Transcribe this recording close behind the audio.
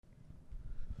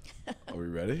Are we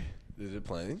ready? Is it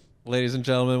playing? Ladies and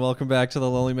gentlemen, welcome back to the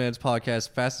Lonely Man's Podcast,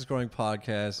 fastest growing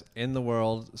podcast in the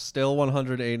world. Still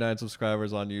 189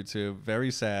 subscribers on YouTube.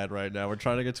 Very sad right now. We're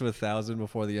trying to get to 1,000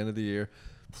 before the end of the year.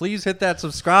 Please hit that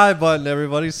subscribe button,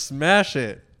 everybody. Smash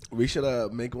it. We should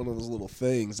make one of those little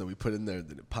things that we put in there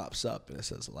that it pops up and it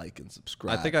says like and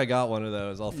subscribe. I think I got one of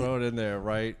those. I'll throw it in there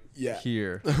right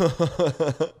here.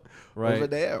 Right over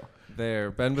there.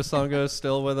 There. Ben Basunga is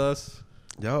still with us.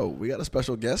 Yo, we got a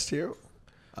special guest here.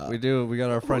 We do. We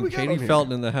got our friend we got Katie on here?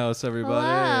 Felton in the house,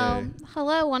 everybody.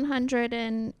 Hello,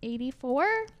 184?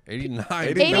 89.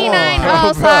 89. Oh,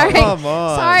 Oh, sorry. Come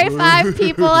on. Sorry, 5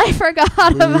 people I forgot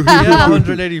We had about.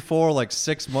 184 like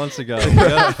 6 months ago. We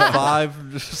got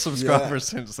 5 subscribers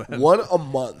since then. One a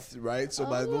month, right? So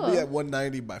we'll be Oh. at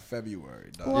 190 by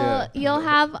February. dog. Well, you'll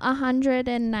have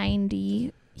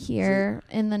 190 here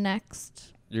in the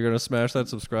next You're gonna smash that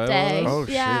subscribe day. on us? Oh,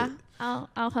 yeah. shit.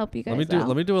 I'll help you guys Let me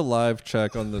out. do a live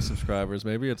check on the subscribers.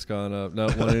 Maybe it's gone up. No,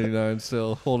 189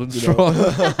 still holding strong.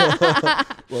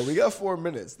 Well, we got 4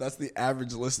 minutes. That's the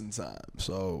average listen time.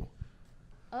 So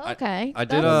Okay. I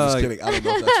did I'm just kidding. I don't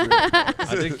know if that's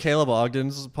real. I did Caleb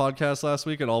Ogden's podcast last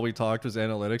week, and all we talked was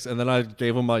analytics. And then I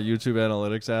gave him my YouTube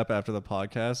analytics app after the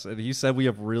podcast, and he said we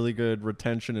have really good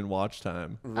retention and watch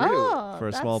time. Oh, For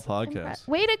a that's small podcast.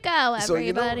 Way to go, So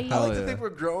everybody. I Hell like to yeah. think we're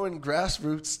growing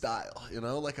grassroots style.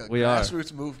 Like a We are.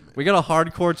 grassroots movement. We got a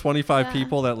hardcore 25 Yeah.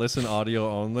 people that listen audio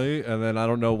only, and then I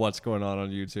don't know what's going on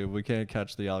YouTube. We can't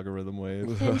catch the algorithm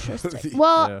wave. Interesting.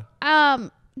 Well,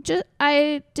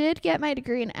 I did get my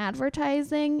degree in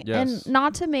advertising, Yes. and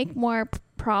not to make more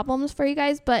problems for you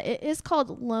guys, but it is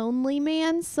called Lonely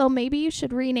Man, so maybe you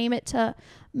should rename it to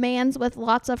Mans with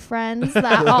Lots of Friends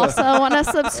that also want to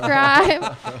subscribe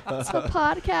to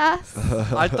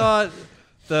podcasts. I thought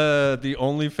the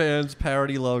OnlyFans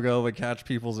parody logo would catch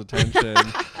people's attention.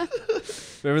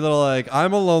 Maybe they're like,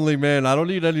 I'm a lonely man. I don't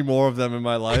need any more of them in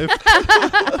my life.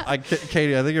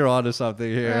 Katie, I think you're onto something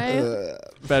here.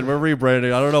 Right? Ben, we're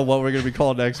rebranding. I don't know what we're going to be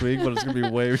called next week, but it's going to be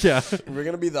way, yeah. We're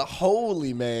going to be the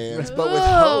holy mans, but with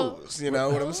Oh. hoes. You know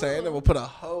what I'm saying? And we'll put a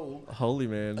hoe, Holy a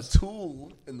man.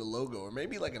 tool in the logo, or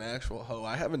maybe like an actual hoe.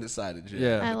 I haven't decided yet.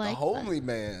 Yeah. I But like the holy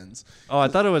mans. Oh, I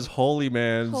thought it was holy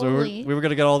man. So Holy. we were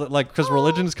going to get all that, like, because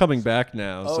religion's coming back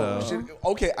now. Oh, we So should,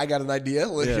 okay, I got an idea.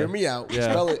 Yeah. Hear me out. Yeah.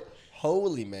 Spell it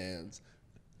holy mans,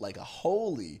 like a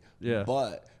holy, Yeah.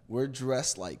 but we're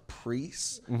dressed like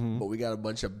priests, but we got a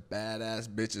bunch of badass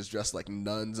bitches dressed like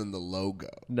nuns in the logo.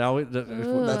 now Ooh.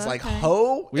 That's like Okay.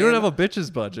 hoe. we don't and- have a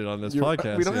bitches budget on this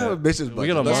podcast. we don't yet. have a bitches We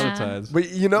got to budget. Yeah. monetize. But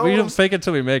you know, We what don't I'm fake it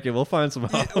till we make it. We'll find some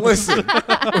help. Listen,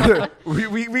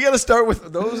 we got to start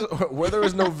with those. Where there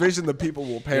is no vision, the people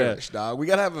will perish, dog. We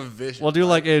got to have a vision. We'll do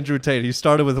like Andrew Tate. He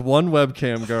started with one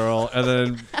webcam girl and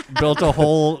then built a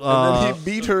whole and then he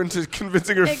beat her into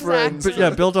convincing her friends.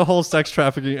 Exactly. built a whole sex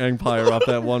trafficking empire off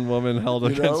that one woman held You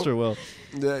against know? her will.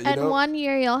 Yeah, you And know? 1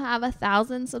 year you'll have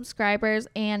 1,000 subscribers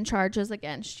and charges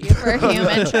against you for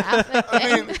human trafficking.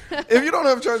 I mean, if you don't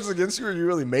have charges against you or you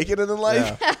really make it in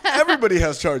life, everybody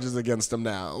has charges against them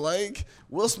now. Like,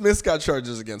 Will Smith's got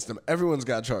charges against him. Everyone's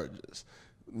got charges.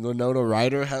 Winona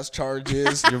Ryder has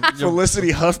charges.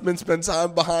 Felicity Huffman spent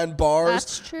time behind bars.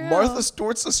 That's true. Martha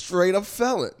Stewart's a straight up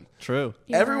felon. True.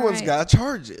 You're Everyone's right. got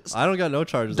charges. I don't got no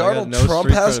charges. I got Donald no Trump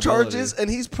street has credibility. charges, and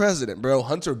he's president, bro.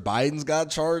 Hunter Biden's got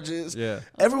charges. Yeah.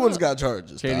 Everyone's got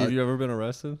charges. Katie, dog. have you ever been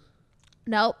arrested?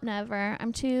 Nope, never.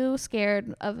 I'm too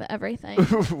scared of everything.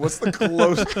 What's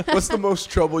the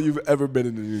most trouble you've ever been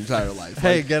in your entire life?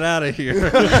 Hey, get out of here.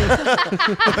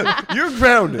 You're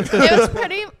grounded.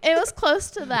 It was close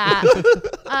to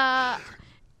that.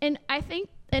 And I think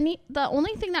the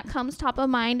only thing that comes top of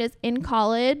mind is in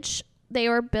college, they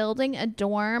were building a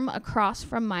dorm across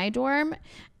from my dorm,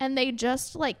 and they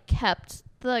just like kept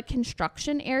the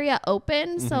construction area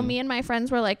open. So me and my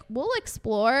friends were like, we'll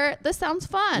explore. This sounds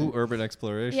fun. Ooh, urban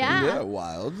exploration. Yeah. Yeah,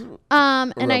 wild.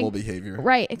 And Rebel behavior.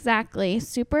 Right, exactly.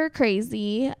 Super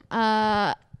crazy.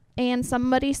 And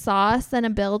somebody saw us in a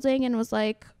building and was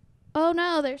like, oh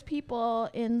no, there's people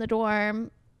in the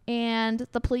dorm. And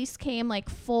the police came like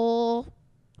full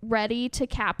ready to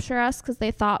capture us because they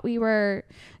thought we were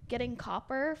getting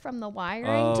copper from the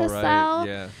wiring to sell.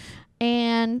 Yeah.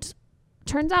 And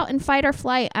turns out in fight or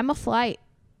flight, I'm a flight.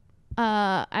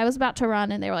 I was about to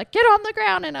run and they were like, get on the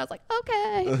ground. And I was like,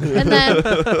 okay. And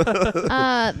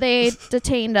then they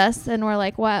detained us and were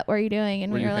like, what were you doing?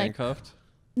 And Were we you were like, handcuffed?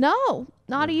 no,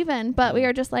 Not even, but we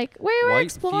were just like, we were White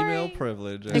exploring. female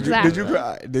privilege. Exactly. Did you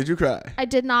cry? Did you cry? I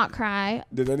did not cry.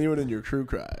 Did anyone in your crew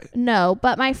cry? No,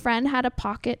 but my friend had a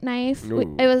pocket knife.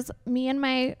 Ooh. It was me and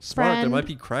my Smart. friend. There might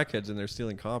be crackheads in there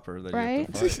stealing copper. That Right? You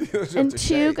have to fight. And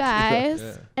two guys.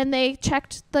 Yeah. And they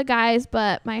checked the guys,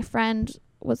 but my friend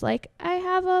was like, I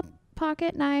have a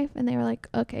pocket knife. And they were like,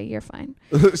 okay, you're fine.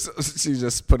 So she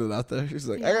just put it out there. She's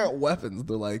like, I Yeah. got weapons.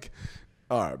 They're like,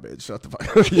 all right, bitch, shut the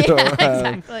fuck up. You Yeah, know,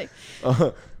 exactly.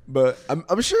 But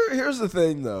I'm sure, here's the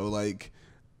thing, though. Like,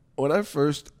 when I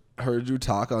first heard you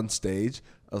talk on stage,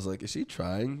 I was like, is she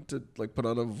trying to, like, put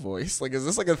on a voice? Like, is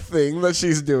this, like, a thing that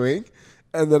she's doing?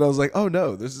 And then I was like, oh,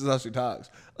 no, this is how she talks.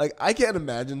 Like, I can't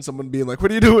imagine someone being like,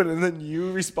 what are you doing? And then you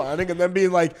responding and then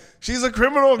being like, she's a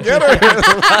criminal, get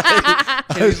her.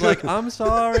 And he's like, I'm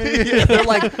sorry. Yeah, they're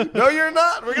like, no, you're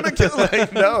not. We're going to kill.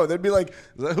 Like, no. They'd be like,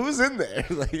 who's in there?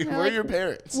 Like, where are like, your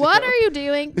parents? What are you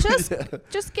doing?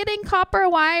 Just getting copper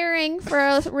wiring for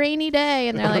a rainy day.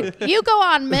 And they're like, you go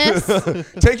on, miss.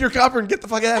 Take your copper and get the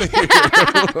fuck out of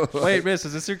here. Wait, miss,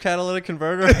 is this your catalytic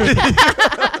converter?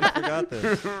 I forgot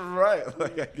this. Right.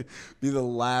 Like, I could be the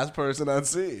last person I'd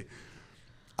see.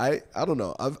 I don't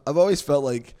know. I've always felt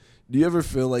like, do you ever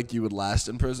feel like you would last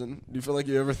in prison? Do you feel like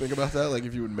you ever think about that? Like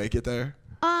if you would make it there?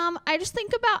 I just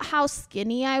think about how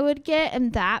skinny I would get,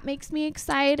 and that makes me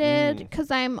excited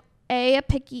because I'm a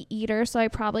picky eater, so I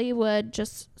probably would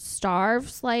just starve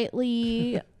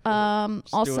slightly.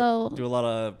 Also do a lot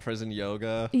of prison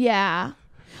yoga. Yeah.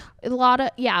 A lot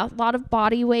of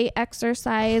body weight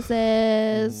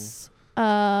exercises.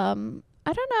 I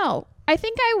don't know. I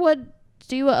think I would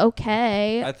do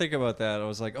okay. I think about that. I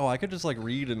was like, oh, I could just like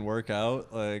read and work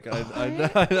out. Like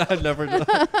I never.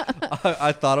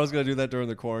 I thought I was gonna do that during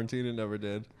the quarantine and never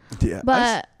did. Yeah.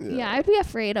 But I'd be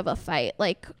afraid of a fight.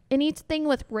 Like anything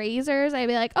with razors, I'd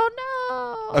be like,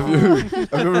 oh no. Have you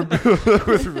ever been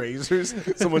with razors?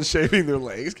 Someone shaving their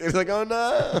legs? It's like, oh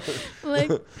no. Like,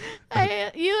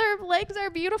 your legs are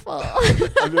beautiful.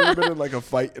 Have you ever been in like a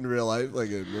fight in real life? Like,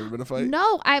 have you ever been in a fight?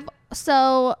 No,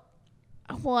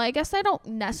 well, I guess I don't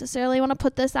necessarily want to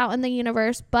put this out in the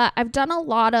universe, but I've done a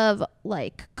lot of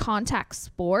like contact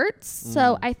sports.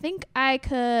 So I think I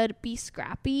could be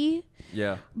scrappy.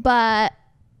 Yeah. But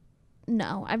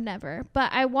no, I've never.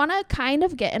 But I want to kind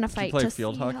of get in a fight. Did you play to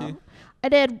field see hockey? I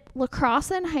did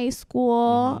lacrosse in high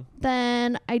school.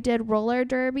 Then I did roller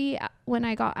derby when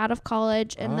I got out of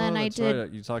college. And then I did.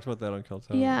 Right. You talked about that on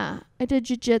Keltown. Yeah. I did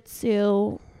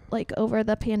jiu-jitsu like over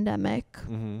the pandemic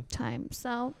time.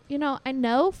 So, I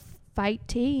know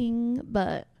fighting,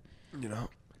 but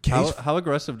How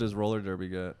aggressive does roller derby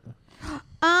get?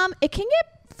 it can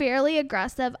get fairly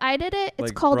aggressive. I did it. It's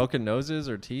like called broken noses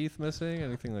or teeth missing,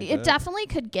 anything like that? It definitely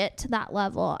could get to that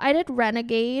level. I did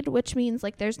renegade, which means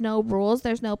like there's no rules,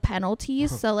 there's no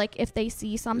penalties. So like if they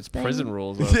see something, It's prison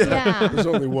rules. Yeah. There's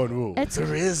only one rule.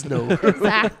 There is no rule.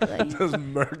 Exactly. Just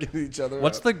murking each other.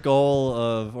 What's up. the goal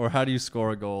of, or how do you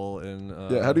score a goal in?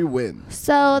 How do you win?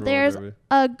 So roller there's derby?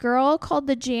 a girl called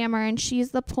the jammer, and she's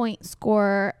the point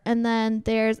scorer. And then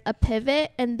there's a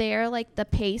pivot, and they're like the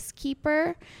pace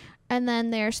keeper. And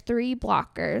then there's 3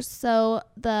 blockers. So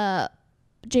the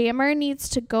jammer needs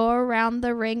to go around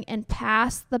the ring and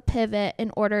pass the pivot in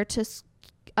order to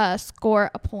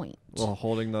score a point. Well,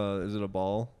 holding is it a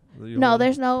ball? No,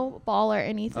 there's no ball or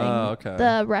anything. Oh, okay.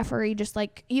 The referee just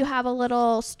like, you have a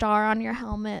little star on your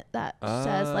helmet that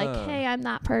says like, hey, I'm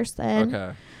that person.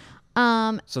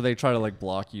 Okay. So they try to like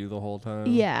block you the whole time?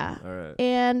 Yeah. All right.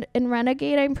 And in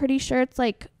Renegade, I'm pretty sure it's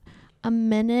like a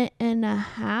minute and a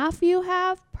half you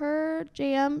have per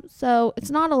jam. So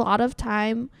it's not a lot of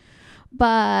time,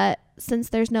 but since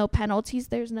there's no penalties,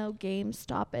 there's no game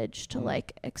stoppage to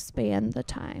like expand the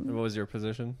time. And what was your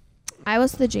position? I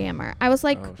was the jammer. I was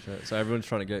like, Oh shit. So everyone's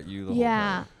trying to get you the whole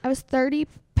time. I was 30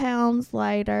 pounds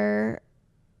lighter.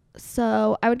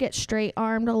 So I would get straight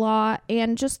armed a lot,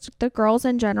 and just the girls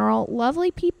in general,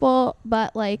 lovely people,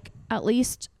 but like at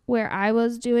least where I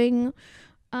was doing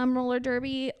roller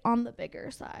derby on the bigger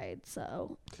side.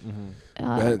 So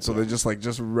So they're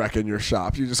just wrecking your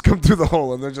shop. You just come through the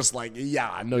hole and they're just like,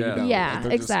 yeah, no, you don't. Yeah, Like,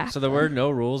 they're exactly. So there were no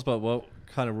rules, but what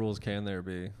kind of rules can there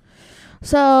be?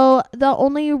 So the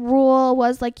only rule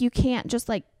was like you can't just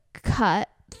like cut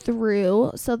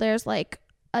through. So there's like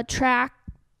a track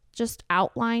just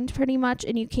outlined pretty much,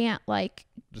 and you can't like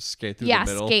Just skate through the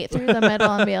middle? skate through the middle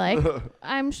and be like,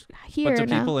 I'm here But do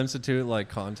now. people institute like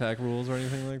contact rules or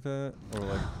anything like that? Or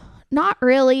like Not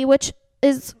really, which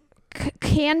is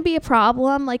can be a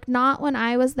problem. Like not when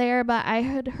I was there, but I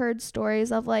had heard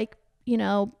stories of like,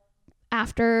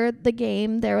 after the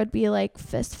game there would be like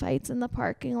fist fights in the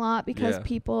parking lot because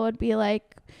people would be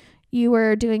like, you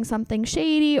were doing something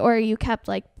shady or you kept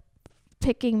like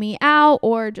picking me out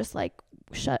or just like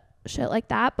shit like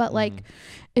that. But like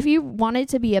if you wanted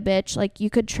to be a bitch, like you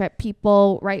could trip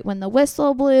people right when the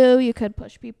whistle blew, you could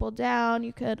push people down,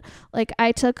 you could like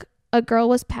a girl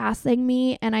was passing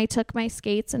me and I took my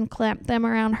skates and clamped them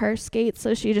around her skates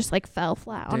so she just like fell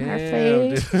flat on her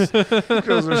face.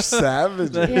 Girls are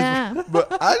savages. Yeah.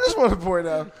 But I just want to point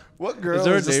out, what girl is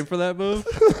there a name for that move?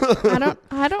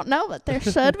 I don't know, but there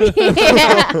should be.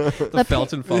 The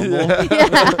felt and fumble.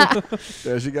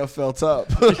 Yeah, she got felt up.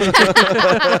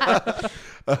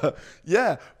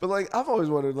 Yeah, but like I've always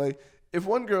wondered, like if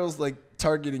one girl's like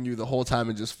targeting you the whole time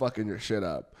and just fucking your shit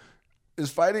up, is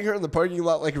fighting her in the parking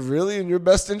lot like really in your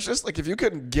best interest? Like if you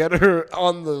couldn't get her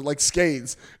on the like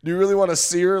skates, do you really want to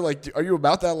see her? Like, are you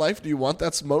about that life? Do you want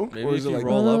that smoke? Maybe or if is it you like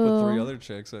roll up with 3 other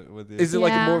chicks with you. Is it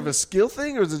like more of a skill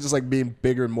thing, or is it just like being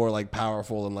bigger and more like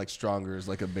powerful and like stronger is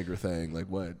like a bigger thing? Like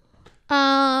what?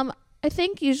 I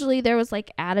think usually there was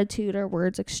like attitude or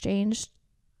words exchanged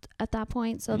at that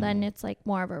point, so then it's like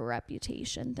more of a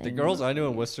reputation thing. The girls I knew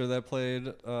in Worcester that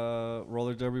played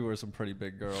roller derby were some pretty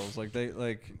big girls. Like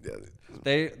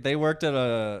they worked at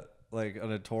a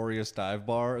notorious dive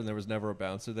bar, and there was never a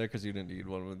bouncer there because you didn't need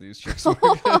one when these chicks were.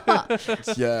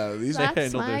 Yeah, these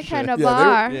That's my kind of yeah,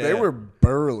 bar. they were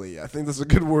burly. I think that's a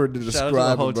good word to describe. Shout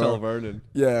out to the Hotel them, Vernon.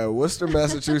 Yeah, Worcester,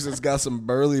 Massachusetts got some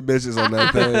burly bitches on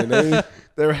that thing.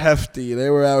 They're hefty. They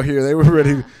were out here. They were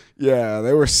ready. Yeah,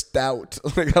 they were stout.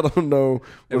 Like I don't know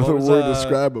what the word to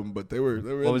describe them, but they were.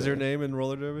 What was your name in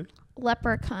roller derby?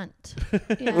 Leper cunt.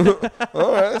 Yeah.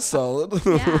 All right, solid.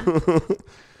 Yeah.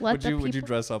 Would you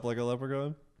dress up like a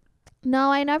leprechaun?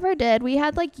 No, I never did. We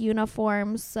had like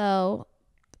uniforms, so.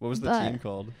 What was the team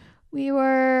called? We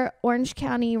were Orange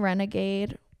County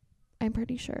Renegade. I'm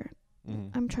pretty sure.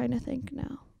 I'm trying to think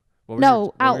now. What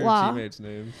Outlaw. were your teammates'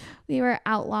 names? We were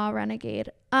Outlaw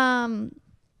Renegade.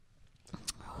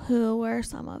 Who were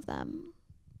some of them?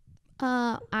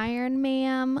 Iron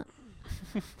Man,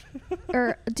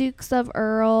 or Dukes of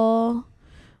Earl.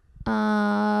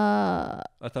 I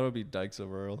thought it would be Dykes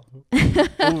of Earl.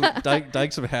 Ooh,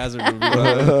 Dykes of Hazard would be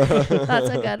better. That's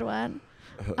a good one.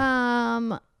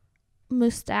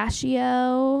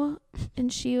 Mustachio,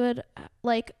 and she would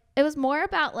like. It was more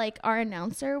about like our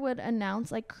announcer would announce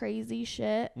like crazy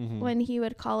shit when he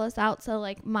would call us out. So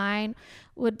like mine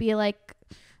would be like,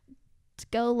 to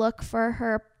go look for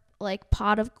her like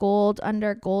pot of gold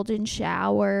under golden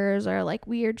showers or like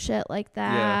weird shit like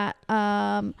that.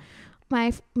 Yeah.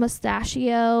 My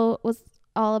mustachio was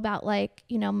all about like,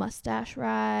 mustache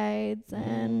rides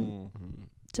and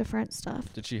different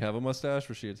stuff. Did she have a mustache?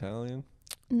 Was she Italian?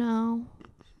 No.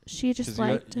 She just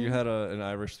liked you had an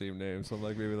Irish themed name, so I'm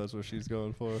like, maybe that's what she's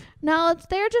going for. No,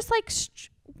 they're just like,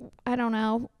 I don't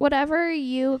know, whatever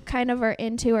you kind of are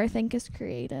into or think is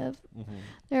creative.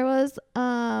 There was,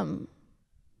 oh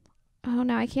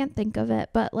no, I can't think of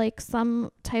it, but like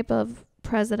some type of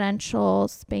presidential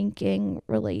spanking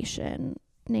relation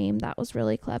name that was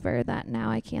really clever that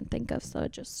now I can't think of, so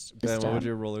it just what would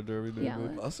your roller derby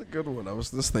name be? That's a good one. I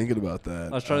was just thinking about that.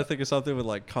 I was trying to think of something with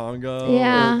like Congo or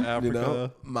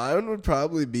Africa. Mine would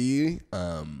probably be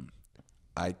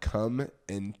I come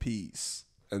in peace,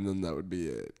 and then that would be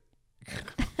it.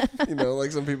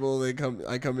 Like some people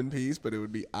I come in peace, but it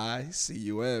would be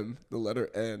ICUM, the letter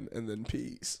N, and then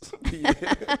peace.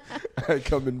 I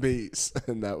come in peace,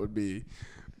 and that would be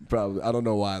probably, I don't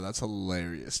know why, that's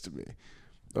hilarious to me.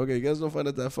 Okay, you guys don't find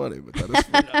it that funny, but that is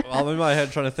funny. I'm in my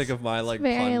head trying to think of my like pun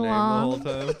name the whole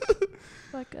time.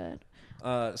 But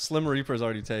good. Slim Reaper's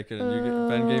already taken.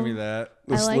 Ben gave me that.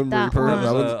 The I like Slim that Reaper. one.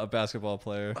 That was a basketball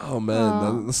player. Oh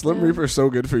man, the Slim Reaper is so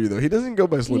good for you though. He doesn't go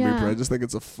by Slim Reaper. I just think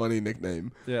it's a funny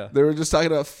nickname. Yeah. They were just talking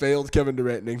about failed Kevin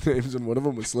Durant nicknames, and one of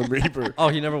them was Slim Reaper. Oh,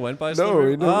 he never went by Slim No, Reaper?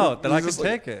 he never. Oh, then I He's can just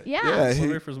take it. Yeah.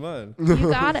 Slim Reaper's mine. You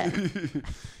got it.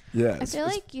 Yeah. I feel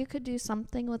like you could do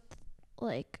something with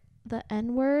like the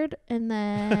N word and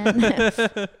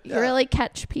then you really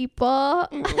catch people.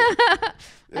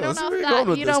 I don't know if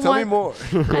that you don't Tell want. me more.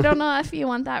 I don't know if you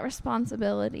want that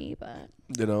responsibility, but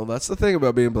That's the thing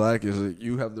about being black is that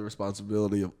you have the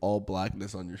responsibility of all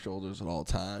blackness on your shoulders at all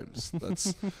times.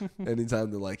 That's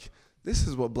anytime they're like, this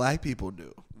is what black people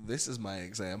do. This is my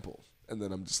example. And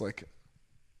then I'm just like,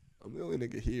 I'm the only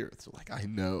nigga here. It's like, I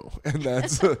know. And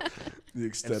that's the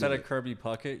extent Instead of of Kirby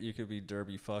Puckett, you could be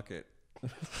Derby Fuckett.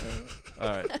 All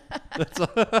right.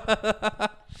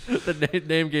 The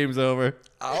name game's over.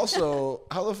 Also,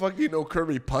 how the fuck do you know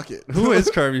Kirby Puckett? Who is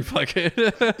Kirby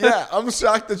Puckett? Yeah, I'm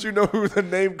shocked that you know who the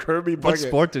name Kirby Puckett. What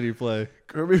sport did he play?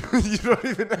 Kirby, you don't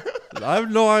even know. I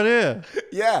have no idea.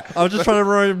 Yeah. I was just trying to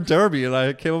write him Derby, and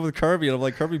I came up with Kirby, and I'm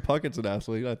like, Kirby Puckett's an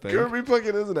athlete, I think. Kirby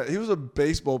Puckett isn't it? He was a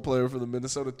baseball player for the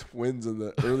Minnesota Twins in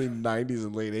the early 90s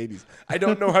and late 80s. I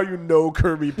don't know how you know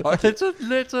Kirby Puckett.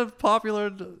 It's a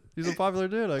popular. He's a popular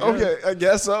dude. I guess. Okay, I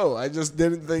guess so. I just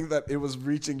didn't think that it was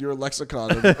reaching your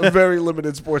lexicon of very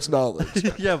limited sports knowledge.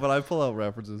 Yeah, but I pull out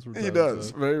references from He time, does.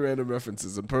 so. Very random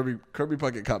references. And Kirby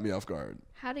Puckett caught me off guard.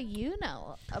 How do you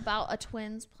know about a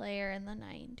Twins player in the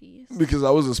 90s? Because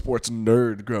I was a sports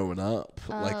nerd growing up.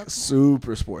 Okay.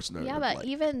 Super sports nerd. Yeah, but Like,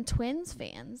 even Twins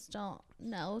fans don't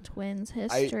know Twins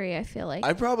history, I feel like.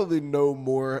 I probably know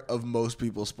more of most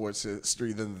people's sports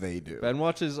history than they do. Ben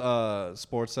watches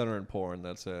Sports Center and porn.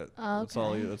 That's it. That's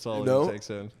all. Okay. That's all No. he takes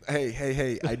in.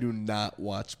 Hey! I do not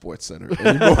watch Sports Center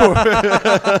anymore.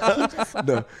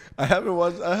 No, I haven't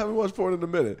watched porn in a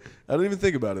minute. I don't even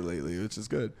think about it lately, which is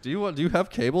good. Do you have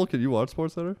cable? Can you watch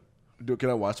Sports Center? Can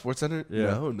I watch Sports Center? Yeah.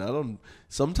 No, not on.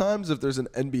 Sometimes if there's an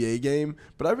NBA game,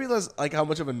 but I realize like how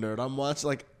much of a nerd I'm watching.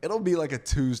 Like it'll be like a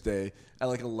Tuesday at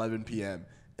like 11 p.m.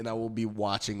 and I will be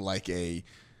watching like a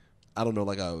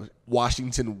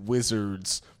Washington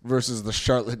Wizards versus the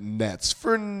Charlotte Nets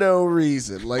for no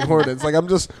reason. Like Hornets. Like I'm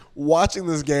just watching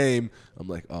this game. I'm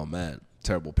like, oh man,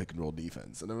 terrible pick and roll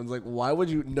defense. And everyone's like, why would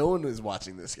you? No one is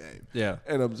watching this game. Yeah.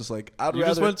 And I'm just like, You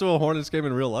just went to a Hornets game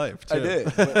in real life, too. I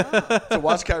did. But to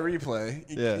watch Kyrie play,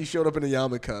 he showed up in a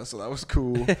yarmulke, so that was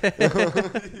cool.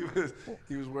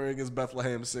 he was wearing his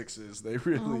Bethlehem Sixes. They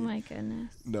really. Oh my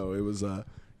goodness. No, it was.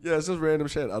 Yeah, it's just random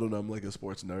shit. I don't know. I'm like a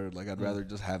sports nerd. Like I'd rather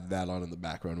just have that on in the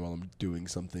background while I'm doing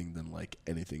something than like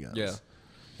anything else. Yeah.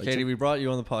 Like, Katie, we brought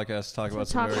you on the podcast to talk about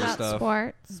some Talk nerdy about stuff.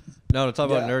 sports. No, to talk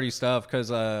about Yeah. nerdy stuff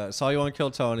because I saw you on Kill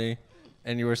Tony,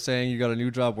 and you were saying you got a new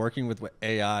job working with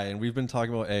AI, and we've been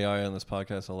talking about AI on this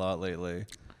podcast a lot lately.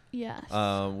 Yes.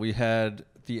 We had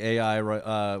the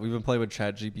AI. We've been playing with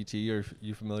ChatGPT. Are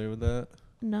you familiar with that?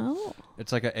 No.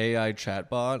 It's like an AI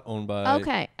chatbot owned by.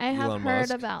 Okay, I have Elon heard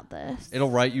Musk. about this. It'll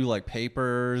write you like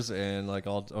papers and like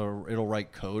or it'll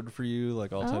write code for you,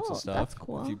 like all types Oh, of stuff. that's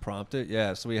cool. If you prompt it,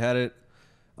 yeah. So we had it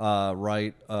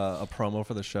write a promo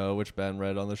for the show, which Ben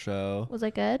read on the show. Was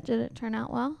it good? Did it turn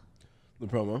out well? the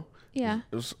promo. Yeah.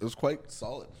 It was quite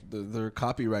solid. Their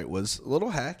copyright was a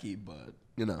little hacky, but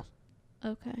you know.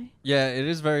 Okay. Yeah, it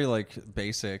is very like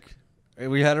basic.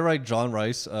 We had to write John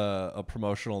Rice a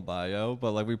promotional bio,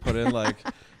 but like we put in like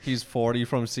he's 40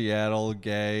 from Seattle,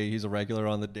 gay, he's a regular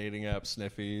on the dating app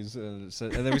Sniffies, and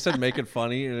then we said make it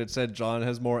funny, and it said John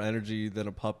has more energy than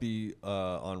a puppy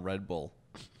on Red Bull.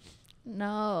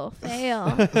 No,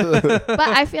 fail. But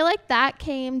I feel like that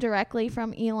came directly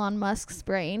from Elon Musk's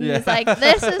brain. Yeah. He's like,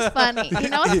 this is funny. You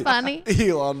know what's funny?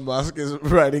 Elon Musk is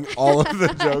writing all of the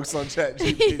jokes on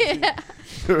ChatGPT.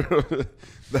 Yeah.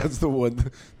 That's the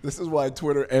one. This is why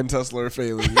Twitter and Tesla are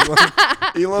failing.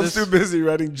 Elon's too busy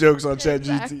writing jokes on ChatGPT.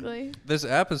 Exactly. This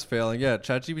app is failing. Yeah,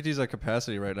 ChatGPT's at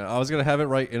capacity right now. I was gonna have it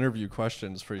write interview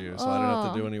questions for you, so I didn't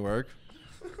have to do any work.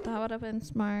 That would have been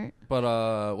smart.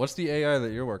 But what's the AI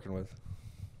that you're working with?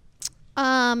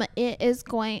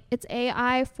 It's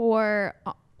AI for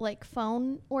like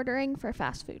phone ordering for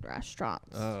fast food restaurants.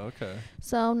 Oh, okay.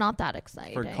 So not that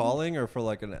exciting. For calling or for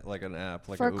like an app,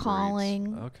 like For a Uber Eats?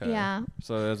 calling. Okay. Yeah.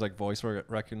 So there's like voice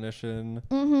recognition.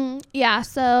 Mm-hmm. Yeah.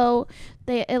 So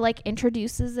it like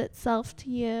introduces itself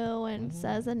to you and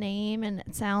says a name, and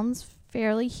it sounds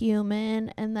fairly human,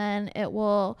 and then it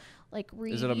will like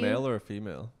read. Is it a male or a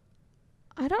female?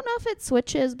 I don't know if it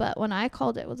switches, but when I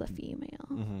called, it was a female.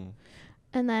 Mm-hmm.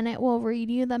 And then it will read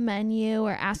you the menu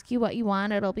or ask you what you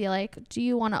want. It'll be like, do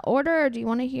you want to order or do you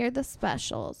want to hear the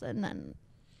specials? And then,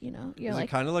 you're Is like,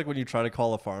 it kind of like when you try to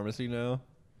call a pharmacy now?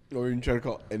 Or you try to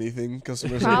call anything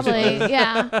customer service. probably,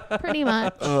 yeah, pretty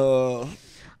much. But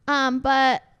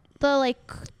the like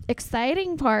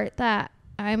exciting part that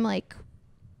I'm like,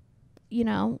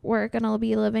 we're going to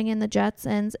be living in the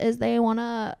Jetsons is they want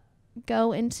to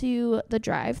go into the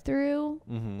drive-through,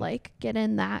 like get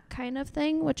in that kind of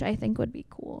thing, which I think would be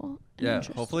cool. and Yeah,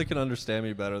 interesting. hopefully it can understand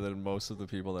me better than most of the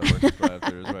people that work at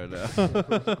drive-thrus right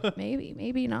now.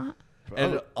 Maybe not.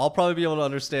 And I'll probably be able to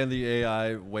understand the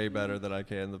AI way better than I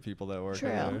can the people that work True.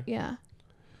 there. Yeah.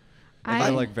 And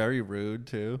they're like very rude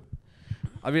too.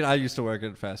 I mean, I used to work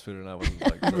at fast food and I wasn't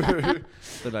like the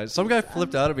nice. Some guy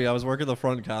flipped out at me. I was working the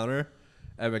front counter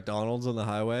at McDonald's on the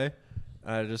highway.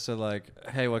 And I just said like,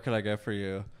 hey, what can I get for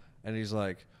you? And he's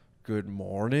like, good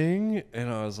morning.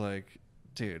 And I was like,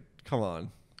 dude, come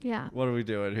on. Yeah. What are we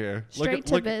doing here? Straight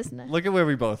to business. Look at where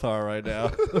we both are right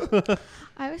now.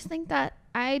 I always think that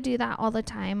I do that all the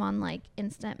time on like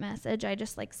instant message. I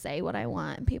just like say what I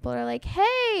want and people are like,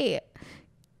 hey,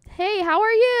 hey, how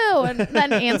are you? And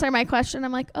then answer my question.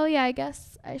 I'm like, oh yeah, I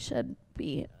guess I should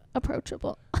be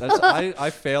approachable. I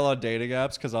fail on dating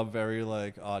apps because I'm very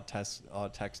like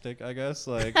autistic, I guess.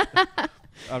 Like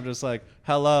I'm just like,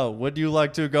 hello, would you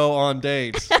like to go on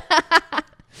dates?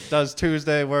 Does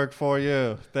Tuesday work for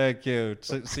you? Thank you.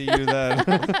 See you then.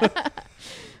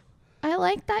 I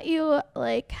like that you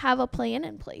like have a plan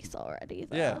in place already,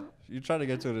 though. Yeah, you try to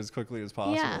get to it as quickly as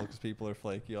possible Yeah. because people are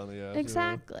flaky on the apps.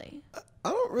 Exactly. I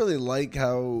don't really like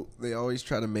how they always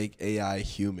try to make AI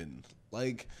human.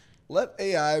 Like, let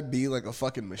AI be like a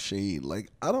fucking machine. Like,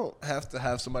 I don't have to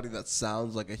have somebody that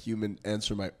sounds like a human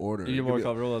answer my order. You're more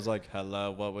comfortable as like,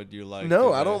 hello, what would you like? No,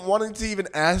 today? I don't want it to even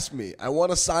ask me. I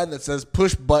want a sign that says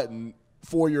push button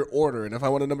for your order. And if I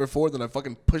want a number 4, then I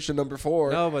fucking push a number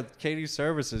 4. No, but Katie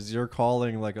Services, you're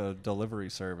calling like a delivery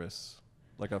service,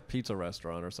 like a pizza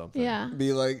restaurant or something. Yeah.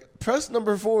 Be like, press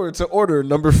number 4 to order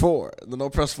number 4. And then I'll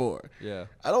press 4. Yeah.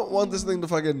 I don't want this thing to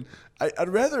fucking... I'd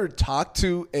rather talk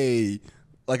to a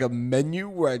menu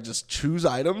where I just choose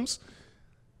items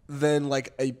than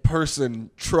like a person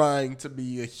trying to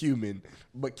be a human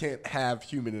but can't have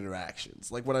human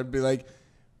interactions. Like when I'd be like,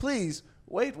 please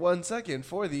wait 1 second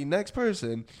for the next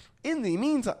person. In the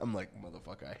meantime, I'm like,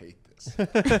 motherfucker, I hate this.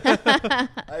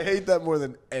 I hate that more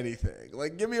than anything.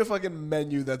 Like, give me a fucking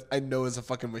menu that I know is a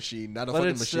fucking machine, not a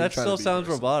fucking machine. That trying still to be sounds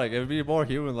a person. robotic. It would be more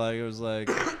human like. It was like,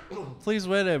 please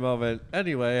wait a moment.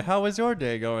 Anyway, how is your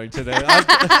day going today?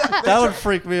 That would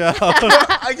freak me out.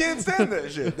 I can't stand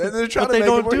that shit. They're trying But to they make it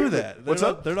don't more do human. that. What's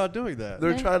up? They're not doing that.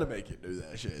 They're trying to make it do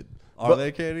that shit. Are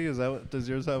they, Katie? Is that what, does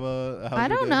yours have a? I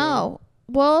don't know.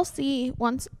 We'll see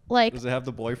once. Like, Does it have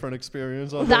the boyfriend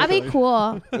experience on that'd there? be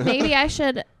cool. Maybe I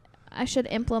should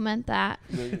implement that.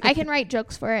 I can write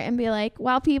jokes for it and be like,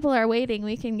 while people are waiting,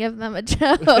 we can give them a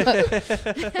joke.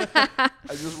 I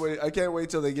can't wait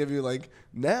till they give you like,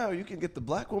 now you can get the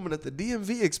black woman at the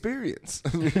DMV experience.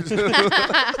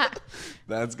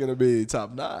 That's gonna be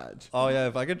top notch. Oh yeah,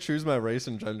 if I could choose my race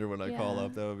and gender when I call Yeah.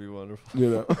 up, that would be wonderful. You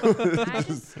know,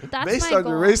 That's based my on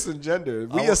goal. your race and gender,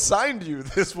 we assigned you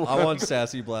this one. I want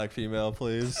sassy black female,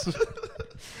 please.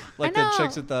 Like I the know.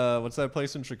 chicks at the what's that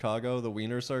place in Chicago, the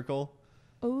Wiener Circle.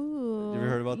 Ooh. You ever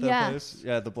heard about that yes. place?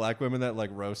 Yeah, the black women that like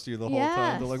roast you the whole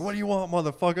time. They're Yes. like, "What do you want,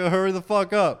 motherfucker? Hurry the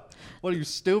fuck up! What are you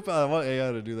stupid? I want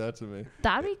AI to do that to me."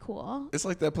 That'd be cool. It's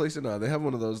like that place in they have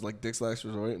one of those like Dick's Last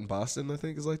Resort in Boston, I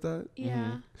think is like that.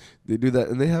 Yeah. They do that,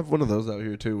 and they have one of those out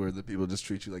here too, where the people just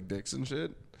treat you like dicks and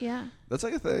shit. Yeah. That's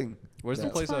like a thing. Where's the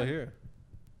That's place out fun. here?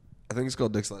 I think it's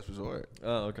called Dick's Last Resort.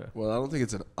 Oh, okay. Well, I don't think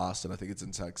it's in Austin. I think it's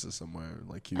in Texas somewhere,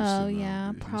 like Houston. Oh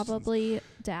yeah, Houston's- probably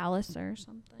Dallas or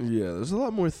something. Yeah, there's a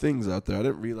lot more things out there. I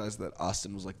didn't realize that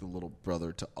Austin was like the little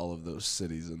brother to all of those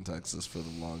cities in Texas for the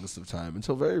longest of time.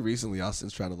 Until very recently,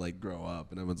 Austin's trying to like grow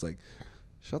up, and everyone's like,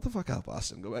 "Shut the fuck up,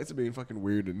 Austin. Go back to being fucking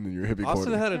weird in your hippie Austin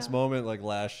corner." had its Yeah. moment like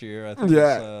last year. I think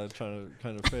Yeah. it's trying to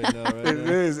kind of fade now, right? It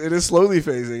is. It is slowly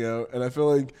phasing out, and I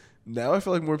feel like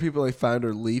more people I found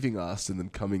are leaving Austin than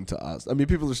coming to Austin. I mean,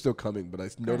 people are still coming, but I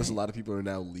notice a Right. lot of people are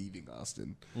now leaving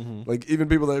Austin. Mhm. Like even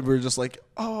people that were just like,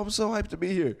 "Oh, I'm so hyped to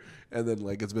be here," and then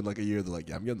like it's been like a year. They're like,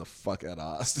 "Yeah, I'm getting the fuck out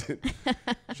of Austin."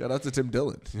 Shout out to Tim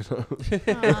Dillon. You know,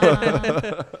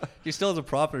 He still has a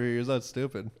property. He's not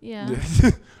stupid. Yeah.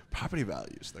 property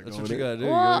values. They're That's going what you in. gotta do.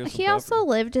 Well, he also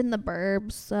lived in the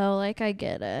burbs, so like I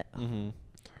get it. Mm-hmm.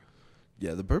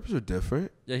 Yeah, the burps are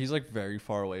different. Yeah, he's like very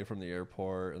far away from the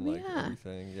airport and like Yeah.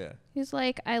 everything. Yeah. He's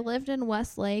like, I lived in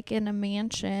Westlake in a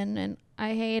mansion and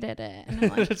I hated it. And I'm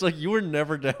like, It's like you were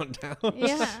never downtown.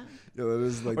 yeah. Yeah, that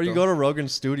is like. Or you the- go to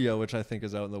Rogan's studio, which I think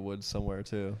is out in the woods somewhere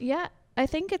too. Yeah. I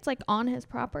think it's like on his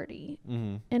property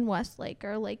Mm-hmm. in Westlake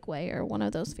or Lakeway or one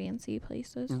of those fancy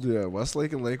places. Yeah,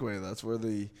 Westlake and Lakeway. That's where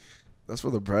the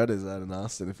bread is at in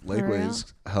Austin. If Lakeway real?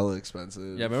 is hella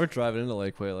expensive. Yeah, I remember driving into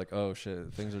Lakeway like, oh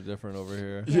shit, things are different over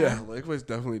here. Yeah, Yeah. Lakeway's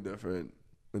definitely different.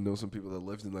 I know some people that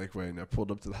lived in Lakeway, and I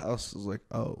pulled up to the house. I was like,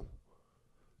 oh,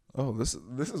 this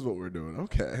is what we're doing.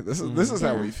 Okay, this is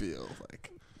how Yeah. we feel.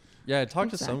 Like, Yeah, I talked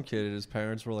to some Exactly. kid. His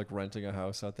parents were like renting a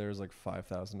house out there. It was like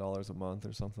 $5,000 a month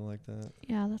or something like that.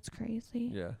 Yeah, that's crazy.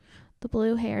 Yeah. The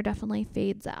blue hair definitely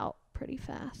fades out pretty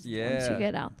fast once Yeah. you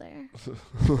get out there.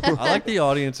 I like the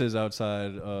audiences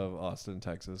outside of Austin,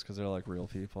 Texas, because they're like real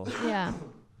people. Yeah.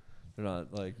 They're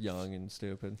not like young and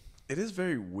stupid. it is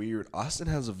very weird. Austin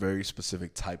has a very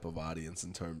specific type of audience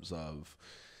in terms of,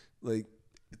 like,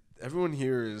 everyone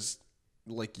here is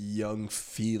like young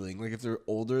feeling. Like if they're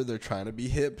older, they're trying to be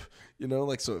hip, you know.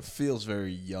 Like so, it feels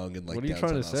very young and like. What are you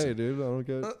trying to downtown say, Austin. dude? I don't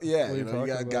get. Yeah, what are you know, you talking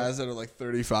got about? guys that are like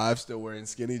 35 still wearing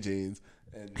skinny jeans,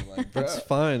 and you're like, That's "Bruh."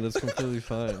 fine. That's completely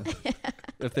fine.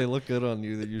 If they look good on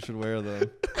you, then you should wear them.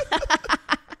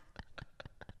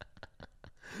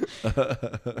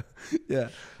 Yeah.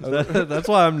 That's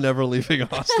why I'm never leaving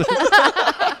Austin.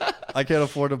 I can't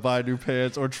afford to buy new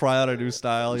pants or try out a new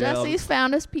style. Jesse's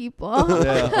found his people.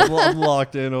 Yeah, I'm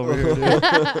locked in over here,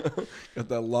 dude. Got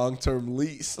that long-term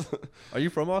lease. Are you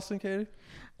from Austin, Katie?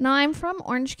 No, I'm from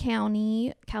Orange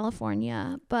County,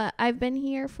 California, but I've been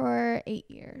here for 8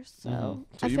 years. So,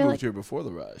 So I you feel moved like, here before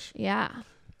the rush. yeah.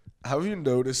 How have you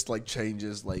noticed like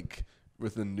changes like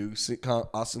with the new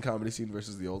Austin comedy scene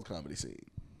versus the old comedy scene?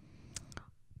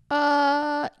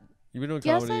 You've been doing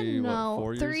Yes comedy, and no. what,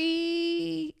 4 years?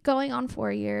 3 going on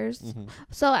 4 years. Mhm.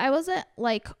 So I wasn't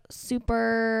like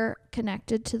super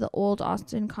connected to the old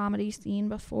Austin comedy scene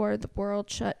before the world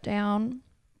shut down.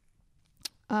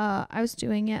 I was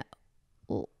doing it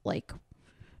like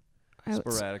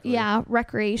Sporadically. yeah,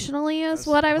 recreationally is That's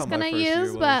what I was how my gonna first year use,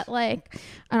 was. but like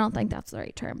I don't think that's the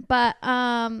right term. But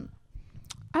I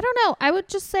don't know. I would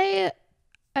just say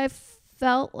I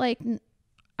felt like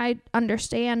I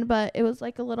understand, but it was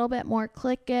like a little bit more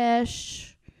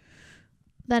cliquish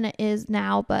than it is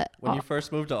now. But When you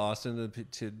first moved to Austin,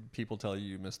 did people tell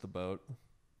you missed the boat?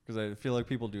 Because I feel like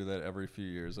people do that every few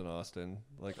years in Austin.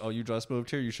 Like, oh, you just moved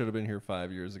here? You should have been here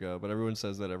 5 years ago. But everyone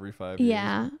says that every 5 years.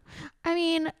 yeah, I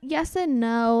mean, yes and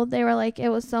no. They were like, it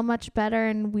was so much better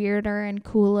and weirder and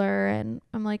cooler, and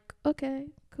I'm like, okay,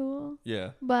 cool.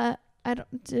 Yeah. But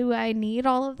do I need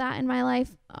all of that in my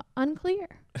life? Unclear.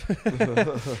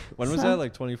 When was So- that?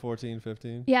 Like 2014,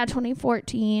 15? Yeah,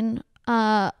 2014.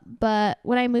 But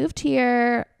when I moved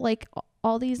here, like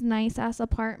all these nice ass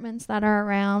apartments that are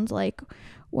around, like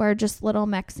were just little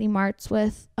Mexi marts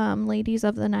with ladies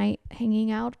of the night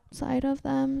hanging outside of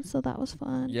them. So that was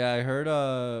fun. Yeah, I heard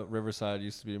Riverside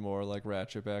used to be more like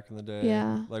ratchet back in the day.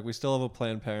 Yeah. Like we still have a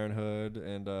Planned Parenthood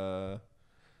and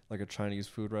like a Chinese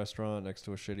food restaurant next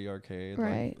to a shitty arcade.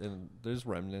 Right. Like, and there's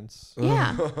remnants.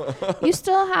 Yeah. You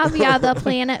still have, the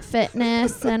Planet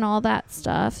Fitness and all that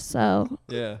stuff. So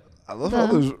Yeah. I love all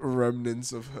those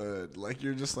remnants of hood. Like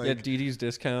you're just like Yeah, Dee Dee's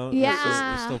Discount.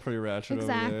 Yeah. It's still pretty ratchet over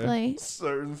there. exactly.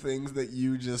 certain things that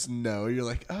you just know. You're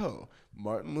like, oh,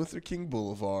 Martin Luther King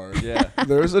Boulevard. Yeah.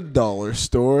 There's a dollar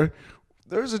store.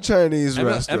 There's a Chinese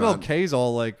restaurant. MLK's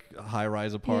all like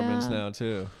high-rise apartments Yeah. now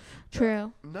too.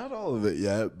 True. Not all of it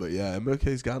yet, but yeah,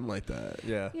 MLK's gotten like that.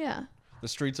 Yeah. Yeah. The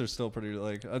streets are still pretty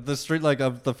like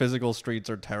the physical streets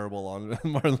are terrible on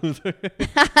Martin Luther.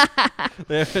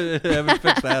 they haven't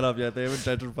fixed that up yet. They haven't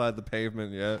gentrified the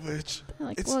pavement yet. Which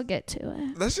Like, It's- we'll get to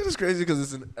it. that shit is crazy because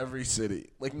it's in every city.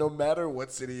 Like no matter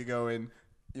what city you go in,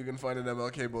 you can find an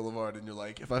MLK Boulevard, and you're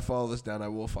like, if I follow this down, I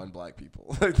will find black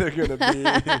people. Like they're gonna be,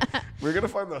 we're gonna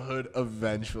find the hood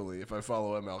eventually if I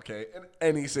follow MLK in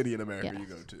any city in America you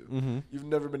go to. Mm-hmm. You've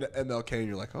never been to MLK, and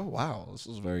you're like, oh wow, this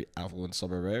is a very affluent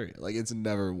suburb area. Like it's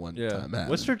never one Yeah. time happened.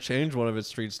 Worcester changed one of its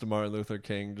streets to Martin Luther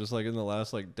King just like in the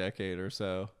last like decade or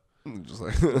so. Just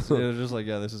like It was just like,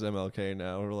 yeah, this is MLK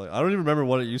now. We're like, I don't even remember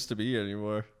what it used to be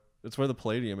anymore. It's where the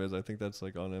Palladium is. I think that's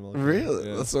like on MLK. really,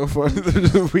 Yeah. that's so funny.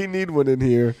 We need one in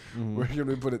here. Mhm. We're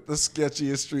gonna put it the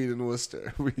sketchiest street in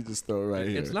Worcester. We just throw it right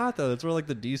here. It's not though. It's where like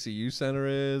the DCU Center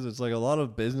is. It's like a lot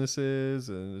of businesses,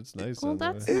 and it's nice. Well,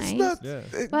 down there. that's It's nice. not.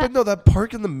 Yeah. But no, that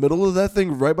park in the middle of that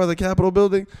thing, right by the Capitol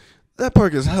building, that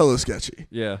park is hella sketchy.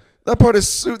 Yeah, That part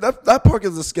is that park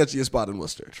is the sketchiest spot in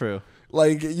Worcester. true.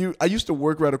 Like I used to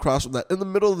work right across from that in the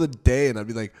middle of the day, and I'd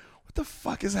be like, "What the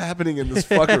fuck is happening in this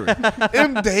fuckery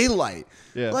in daylight?"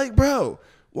 Yeah. Like, bro,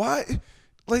 why?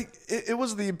 Like, it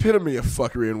was the epitome of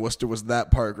fuckery in Worcester. Was that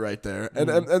park right there,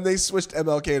 and they switched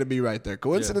MLK to be right there.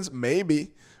 Coincidence,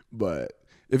 maybe, but.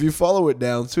 If you follow it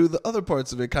down to the other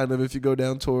parts of it, kind of if you go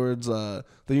down towards the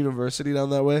university down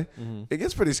that way, it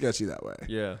gets pretty sketchy that way.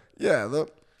 Yeah. Yeah, The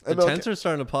MLK tents are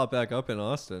starting to pop back up in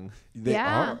Austin. they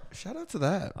Yeah. are. Shout out to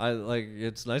that. I like.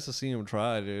 It's nice to see him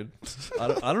try, dude. I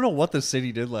don't know what the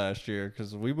city did last year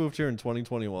because we moved here in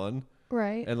 2021,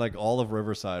 Right. and like all of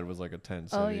Riverside was like a tent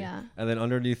city. Oh, yeah. And then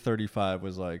underneath 35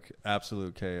 was like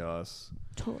absolute chaos.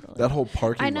 Totally. That whole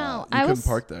parking I know. lot, you I couldn't was-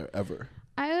 park there ever.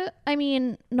 I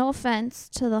mean, no offense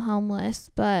to the homeless,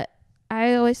 but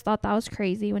I always thought that was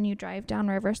crazy when you drive down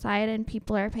Riverside and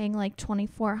people are paying like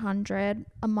 $2,400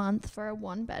 a month for a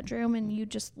 1-bedroom, and you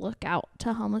just look out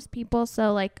to homeless people.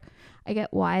 So like, I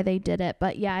get why they did it,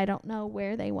 but yeah, I don't know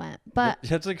where they went. But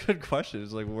That's a good question.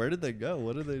 It's like, where did they go?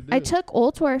 What did they do? I took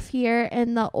Oldworth here,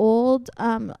 and the old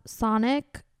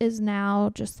Sonic is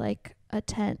now just like a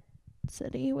tent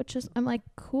city, which is I'm like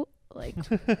cool. Like,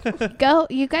 go!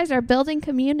 You guys are building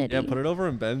community. Yeah, put it over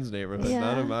in Ben's neighborhood,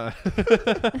 not in mine.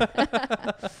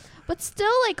 But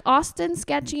still, like Austin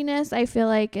sketchiness, I feel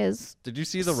like is Did you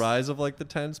see the rise of like the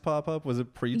tents pop up? Was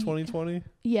it pre 2020?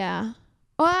 yeah.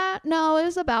 No, it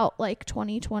was about like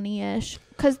 2020-ish.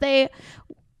 Because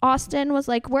Austin was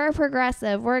like, we're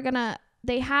progressive.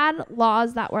 They had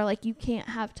laws that were like, you can't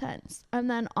have tents. And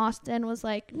then Austin was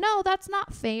like, no, that's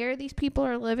not fair. These people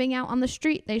are living out on the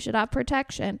street. They should have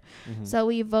protection. So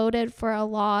we voted for a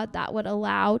law that would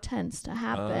allow tents to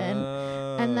happen.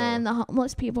 And then the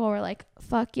homeless people were like,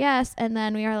 fuck yes. And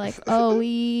then we were like, oh,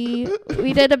 we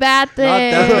did a bad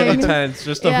thing. Not that many tents,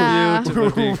 just a few.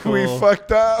 To be cool. We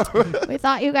fucked up. We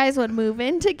thought you guys would move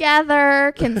in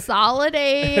together,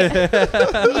 consolidate.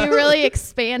 You really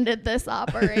expanded this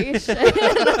operation.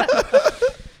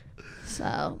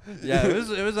 So yeah, it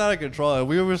was out of control.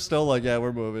 We were still like, yeah,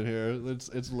 we're moving here.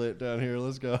 It's lit down here.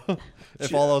 Let's go.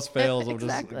 If all else fails,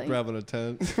 Exactly. I'm just grabbing a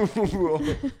tent.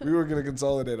 We were gonna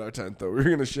consolidate our tent though. We were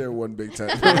gonna share one big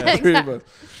tent. Exactly.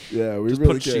 Yeah, we Just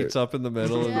really put cared. sheets up in the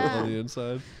middle and Yeah. on the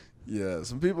inside. Yeah,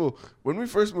 some people, when we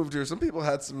first moved here, some people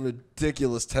had some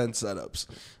ridiculous tent setups.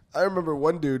 I remember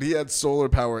one dude, he had solar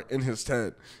power in his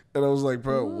tent. And I was like,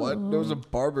 bro, what? There was a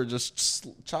barber just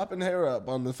chopping hair up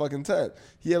on the fucking tent.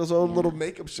 He had his own little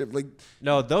makeup ship. Like,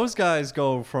 No, those guys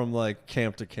go from like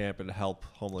camp to camp and help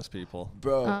homeless people.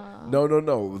 bro,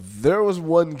 no. There was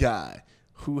one guy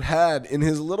who had in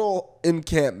his little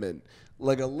encampment,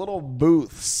 like a little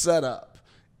booth set up.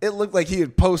 It looked like he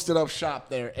had posted up shop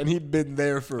there, and he'd been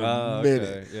there for a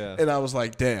minute. Okay, yeah. And I was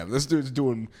like, damn, this dude's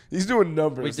doing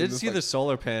numbers. We in did this, see like, the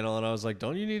solar panel, and I was like,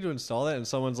 don't you need to install that? And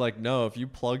someone's like, no, if you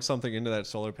plug something into that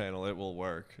solar panel, it will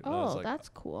work. And I was oh, like, that's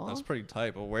cool. that's pretty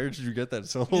tight, but where did you get that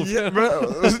solar Yeah, panel?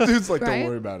 bro. This dude's like, Right? don't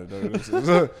worry about it. Dude.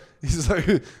 He's like,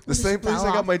 the same place fell I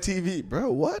got off. my TV.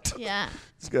 Bro, what? Yeah.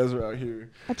 These guys are out here.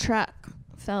 A truck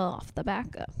fell off the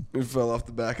back of It fell off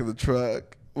the back of the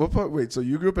truck. What part? Wait, so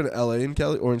you grew up in L.A. in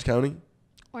Orange County?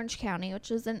 Orange County,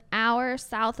 which is an hour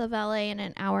south of LA and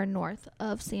an hour north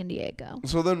of San Diego.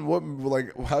 So then what,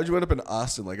 like, how'd you end up in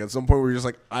Austin? Like, at some point were you just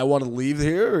like, I want to leave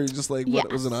here? Or you just like,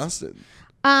 what was in Yes. Austin?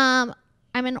 I'm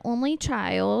an only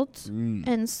child,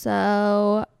 and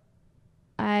so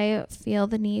I feel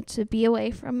the need to be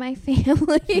away from my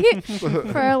family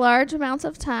for large amounts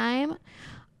of time.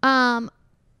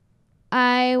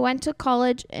 I went to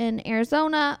college in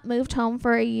Arizona, moved home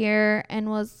for a year, and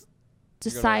was You go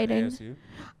to deciding. ASU?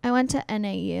 I went to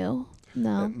NAU.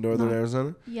 No. Northern not-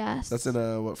 Arizona? Yes. That's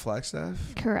in, what,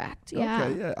 Flagstaff? Correct. Yeah.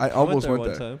 Okay, yeah. I I almost went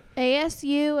went there there. one time.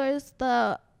 ASU is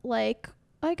the, like,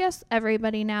 I guess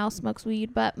everybody now smokes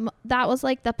weed, but that was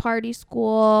like the party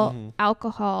school, Mhm.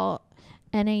 alcohol.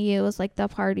 NAU was like the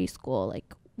party school,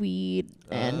 like weed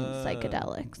and Ah.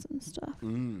 psychedelics and stuff.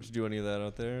 Mm. Did you do any of that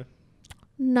out there?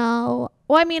 No.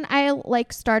 Well, I mean, I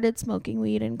like started smoking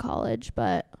weed in college,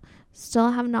 but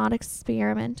still have not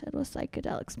experimented with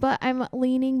psychedelics, but I'm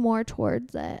leaning more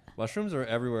towards it. Mushrooms are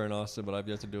everywhere in Austin, but I've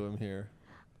yet to do them here.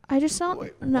 I just don't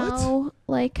Wait, what? know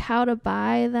like how to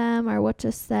buy them or what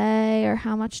to say or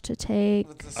how much to take.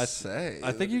 What to say?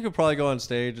 I think you could probably go on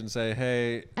stage and say,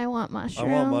 hey, I want mushrooms.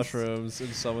 I want mushrooms, and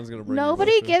someone's going to bring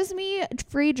Nobody you mushrooms. gives me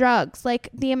free drugs. Like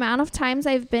the amount of times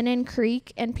I've been in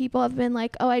Creek and people have been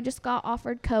like, "Oh, I just got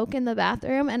offered Coke in the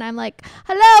bathroom," and I'm like,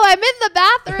 "Hello, I'm in the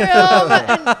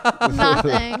bathroom." And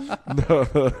nothing.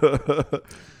 No.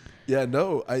 Yeah,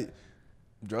 no.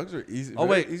 Drugs are easy. Oh,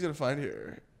 very wait. easy to find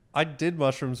here. I did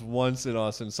mushrooms once in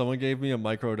Austin. Someone gave me a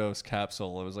microdose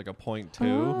capsule. It was like a 0.2.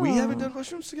 Oh. We haven't done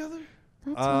mushrooms together.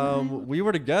 That's wild. We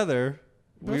were together.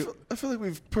 But I feel like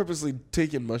we've purposely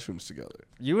taken mushrooms together.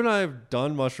 You and I have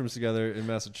done mushrooms together in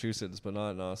Massachusetts, but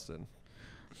not in Austin.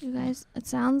 You guys, it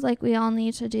sounds like we all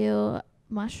need to do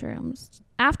mushrooms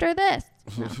after this.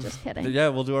 No, just kidding. Yeah,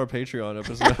 we'll do our Patreon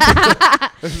episode.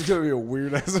 This is gonna be a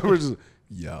weird episode. We're just,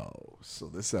 yo. So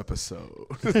this episode.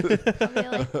 I'll be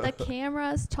like, the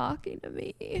camera's talking to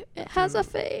me. It has a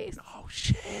face. Oh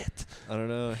shit. I don't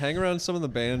know. Hang around some of the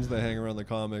bands that hang around the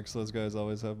comics. Those guys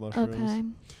always have mushrooms. Okay,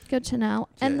 good to know.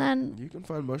 And Yeah, then you can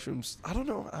find mushrooms. I don't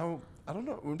know how. I don't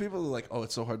know. When people are like, "Oh,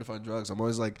 it's so hard to find drugs," I'm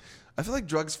always like, I feel like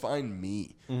drugs find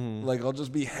me. Mhm. Like I'll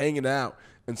just be hanging out,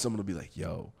 and someone will be like,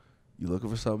 "Yo, you looking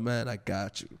for something, man? I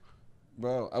got you."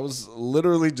 Bro, I was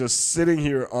literally just sitting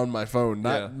here on my phone,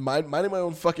 not minding my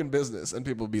own fucking business, and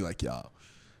people would be like, "Yo,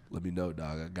 let me know,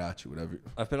 dog. I got you. Whatever."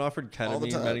 I've been offered All the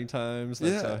ketamine time. many times.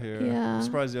 That's Yeah. out here. Yeah. I'm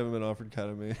surprised you haven't been offered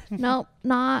ketamine. nope,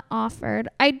 not offered.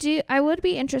 I would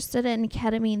be interested in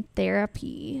ketamine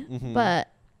therapy, Mhm. but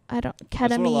I don't ketamine.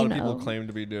 That's what a lot of people oh, claim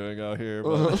to be doing out here.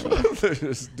 But They're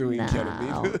just doing No.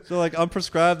 ketamine. so like, I'm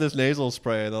prescribed this nasal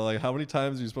spray. They're like, how many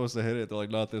times are you supposed to hit it? They're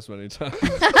like, not this many times.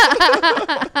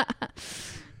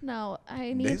 No,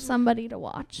 I need Nasal? somebody to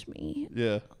watch me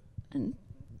Yeah. and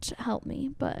to help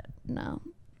me, but no,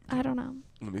 I don't know.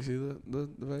 Let me see the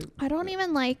vape. I don't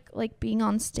even like being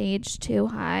on stage too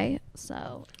high.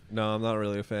 So No, I'm not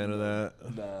really a fan of that.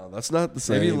 No, that's not the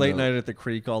same. Maybe late night at the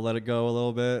Creek, I'll let it go a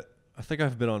little bit. I think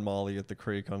I've been on Molly at the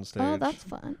Creek on stage. oh, that's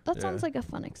fun. That sounds like a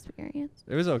fun experience.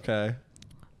 It was okay.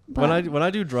 But When I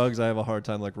do drugs, I have a hard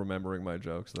time like remembering my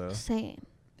jokes though. same,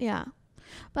 yeah.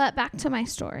 But back to my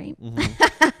story.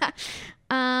 Yeah,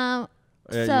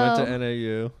 So, you went to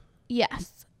NAU.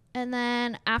 yes. And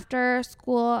then after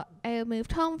school, I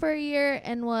moved home for a year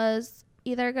and was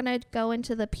either going to go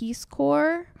into the Peace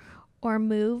Corps or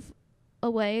move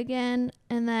away again.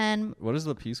 And then What does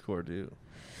the Peace Corps do?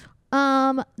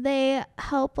 they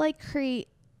help create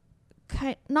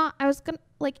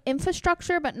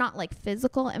infrastructure, but not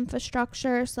physical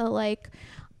infrastructure. So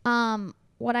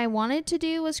what I wanted to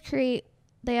do was create,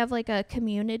 they have a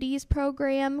communities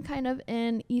program kind of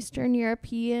in Eastern Europe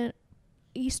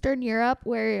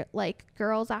where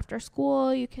girls after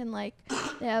school, you can they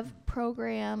have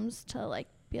programs to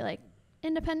be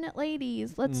independent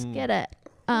ladies, let's get it,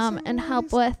 and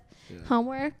help with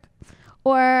homework.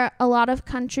 Or a lot of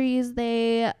countries,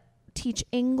 they teach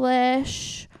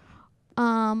English,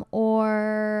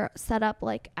 or set up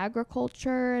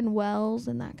agriculture and wells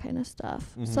and that kind of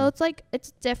stuff. So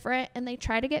it's different, and they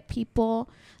try to get people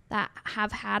that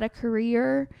have had a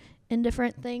career in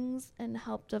different things and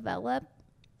help develop.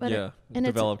 But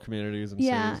develop communities and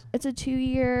cities. It's a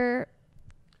 2-year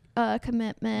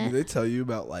commitment. Do they tell you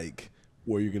about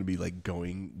where you're going to be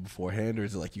going beforehand, or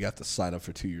is it you have to sign up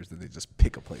for 2 years, then they just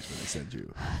pick a place where they send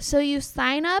you? So you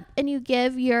sign up and you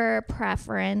give your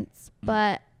preference,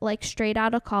 but straight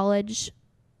out of college,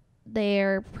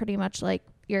 they're pretty much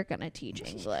you're going to teach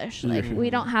English. We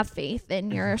don't have faith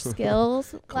in your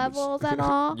skills levels at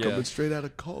all. Yeah. Coming straight out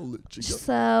of college.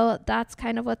 So that's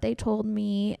kind of what they told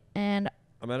me. And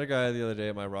I met a guy the other day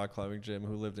at my rock climbing gym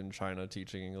who lived in China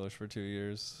teaching English for 2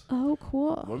 years. oh,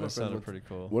 cool. That sounded pretty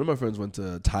cool. One of my friends went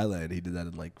to Thailand. He did that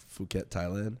in Phuket,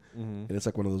 Thailand. And it's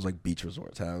one of those beach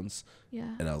resort towns.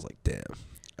 Yeah. And I was like, damn,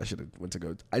 I should have went to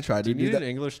go. I tried Do you to do need that. an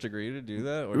English degree to do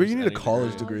that? Or You just need a any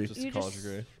college degree. Just You a college just-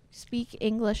 degree. Speak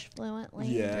English fluently.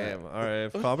 Yeah. Damn. All right.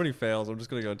 If comedy fails, I'm just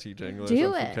going to go teach English.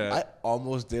 Do on it. Phuket. I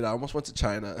almost did. I almost went to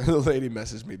China. And the lady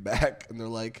messaged me back, and they're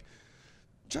like,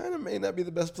 China may not be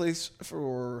the best place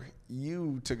for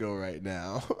you to go right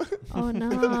now. Oh,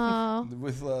 no.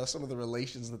 With some of the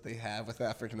relations that they have with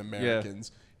African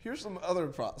Americans. Here's some other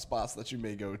spots that you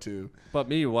may go to. But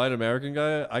me, white American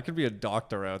guy, I could be a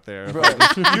doctor out there. Bro,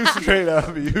 you straight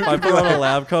up. If I put on a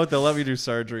lab coat, they'll let me do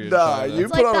surgery. in Nah, China. you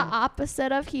It's put the on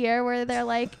opposite of here, where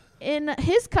they're in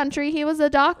his country, he was a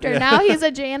doctor. Now he's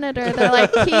a janitor. They're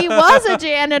he was a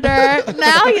janitor.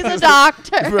 Now he's a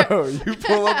doctor. Bro, you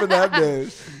pull up in that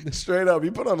bitch. Straight up.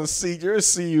 You put on a seat. You're a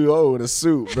CEO in a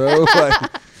suit, bro.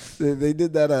 They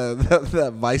did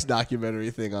that Vice documentary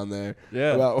thing on there.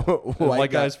 Yeah. About white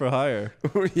guys for hire.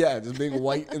 Yeah, just being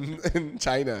white in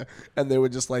China. And they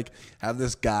would just have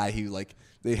this guy who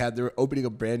they were opening a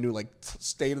brand new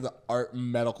state of the art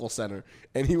medical center,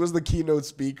 and he was the keynote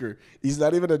speaker. He's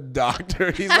not even a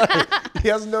doctor. He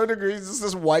has no degree. He's just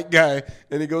this white guy,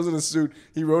 and he goes in a suit.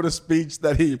 He wrote a speech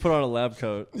that he Put on a lab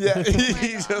coat. yeah,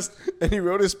 he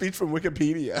wrote a speech from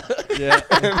Wikipedia.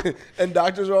 Yeah. and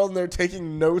doctors are all in there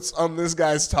taking notes on this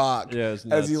guy's talk Yeah, it's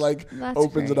as he nuts. That's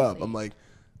opens it up. crazy. I'm like,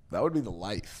 that would be the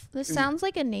life. This sounds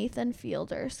like a Nathan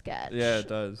Fielder sketch. Yeah, it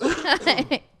does.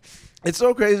 It's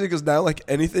so crazy because now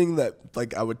anything that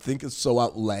I would think is so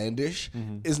outlandish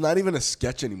is not even a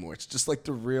sketch anymore. It's just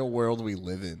the real world we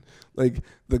live in.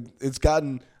 It's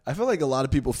gotten. I feel like a lot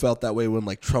of people felt that way when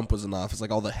Trump was in office.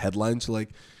 All the headlines are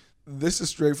this is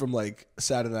straight from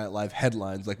Saturday Night Live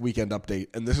headlines, Weekend Update,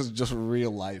 and this is just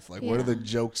real life. Where do Yeah. the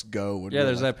jokes go? Yeah,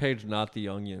 there's that page, Not the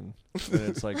Onion. And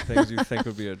it's things you think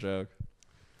would be a joke.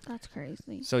 That's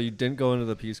crazy. So you didn't go into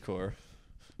the Peace Corps.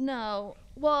 No.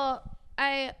 Well,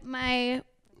 my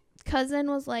cousin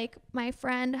was my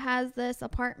friend has this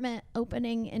apartment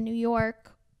opening in New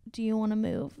York. Do you want to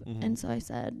move? And so I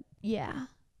said, yeah.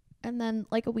 And then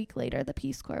a week later, the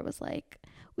Peace Corps was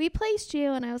we placed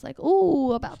you. And I was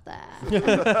ooh, about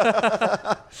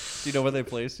that. Do you know where they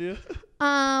placed you?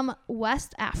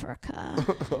 West Africa.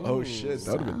 Oh shit,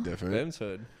 that would have been different. Ben's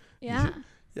Hood. Yeah.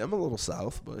 Yeah, I'm a little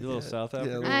south, but You a little south Yeah, a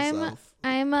Africa? little south.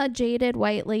 I'm a jaded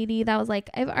white lady that was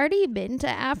I've already been to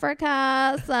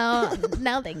Africa, so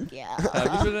no thank you.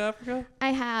 Have you been to Africa?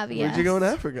 I have, yes. Where'd you go in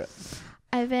Africa?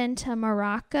 I've been to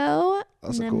Morocco,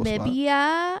 That's a cool spot.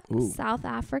 Namibia, Ooh. South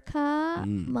Africa,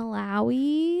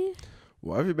 Malawi.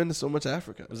 Why have you been to so much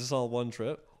Africa? Was this all one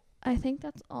trip? I think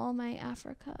that's all my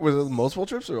Africa. Was it multiple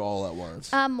trips or all at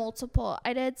once? Multiple.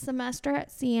 I did semester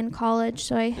at sea in college,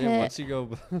 so I hit. Once you go,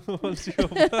 you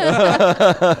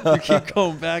keep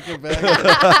going back and back.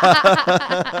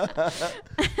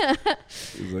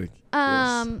 He's like,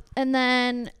 And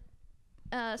then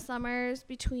summers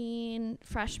between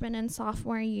freshman and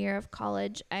sophomore year of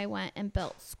college, I went and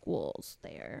built schools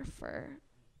there for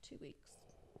 2 weeks.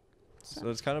 So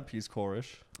it's kind of Peace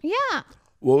Corps-ish. Yeah.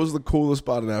 what was the coolest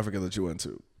spot in Africa that you went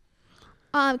to?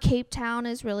 Cape Town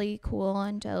is really cool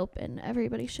and dope, and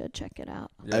everybody should check it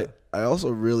out. Yeah. I also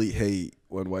really hate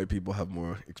when white people have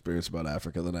more experience about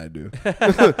Africa than I do.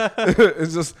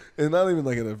 It's not even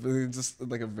like it's just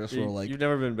like a visceral like. You've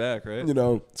never been back, right? You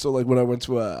know, so like when I went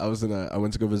to I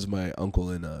went to go visit my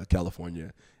uncle in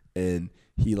California, and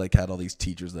he like had all these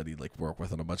teachers that he'd like work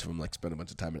with, and a bunch of them like spent a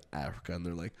bunch of time in Africa, and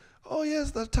they're like, oh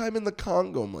yes, that time in the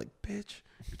Congo. I'm like, bitch,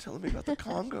 you're telling me about the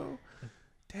Congo?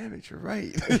 Damn it, you're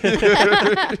right.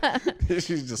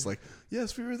 She's just like,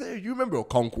 yes, we were there. You remember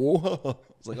Congo? I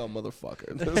was like, oh,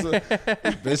 motherfucker.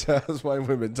 This bitch ass white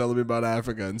women telling me about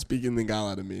Africa and speaking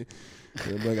Lingala to me.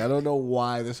 And I'm like, I don't know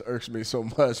why this irks me so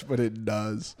much, but it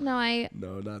does. No,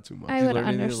 not too much. I Did you would learn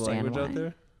any understand language why. out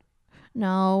there?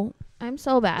 No, I'm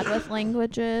so bad with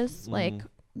languages. Like,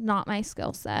 not my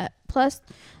skill set. Plus,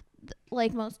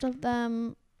 like, most of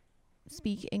them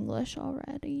speak English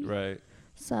already. Right.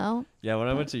 So. Yeah, when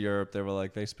I went to Europe, they were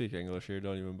like, they speak English here.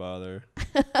 Don't even bother.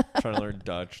 Trying to learn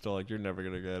Dutch. They're like, you're never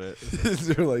going to get it.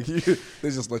 They're like, they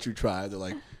just let you try. They're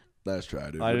like, let's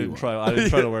try, dude. I didn't try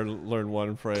to learn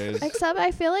one phrase. Except I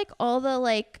feel like all the,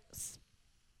 like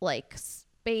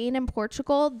Spain and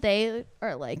Portugal, they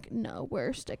are like, no,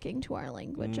 we're sticking to our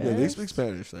languages. Yeah, they speak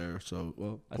Spanish there, so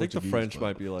well. I think the Portuguese, French but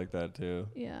might be like that too.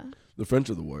 Yeah. The French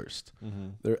are the worst. Mm-hmm.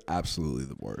 They're absolutely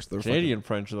the worst. They're Canadian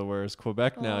French are the worst.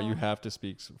 Quebec now, you Oh. have to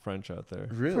speak French out there.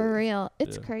 really. For real.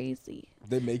 It's Yeah. crazy.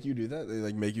 They make you do that. They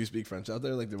like make you speak French out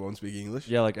there. Like they won't speak English.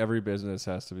 Yeah, like every business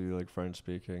has to be like French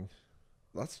speaking,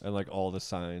 That's. and like all the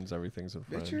signs, everything's in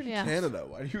French. Bitch, you're in Yeah. Canada.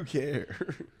 Why do you care?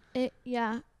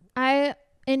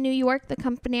 In New York, the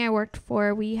company I worked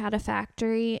for, we had a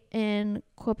factory in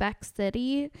Quebec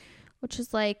City, which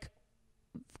is like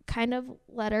kind of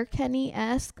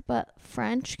Letterkenny-esque, but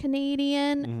French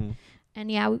Canadian. Mm-hmm.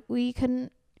 And yeah, we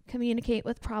couldn't communicate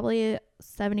with probably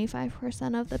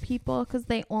 75% of the people because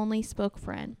they only spoke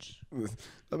French.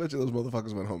 I bet you those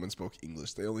motherfuckers went home and spoke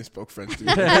English. They only spoke French. They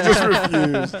just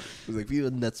refused. It was like, we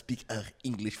will not speak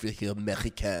English for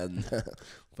American.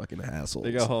 Fucking assholes.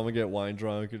 They go home and get wine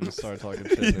drunk and just start talking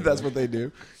shit. That's what they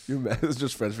do. It's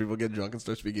just French people get drunk and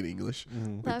start speaking English.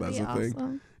 Mm-hmm. Like, That'd that's be the thing.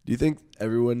 awesome. Do you think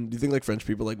like French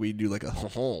people, like we do like a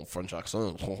French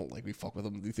accent, like we fuck with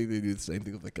them? Do you think they do the same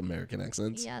thing with like American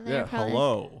accents? Yeah, they're Yeah, probably.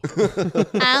 hello.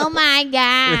 Oh my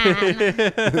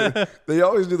god. They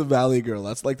always do the Valley Girl.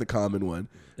 That's like the common one.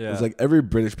 Yeah. It's like every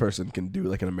British person can do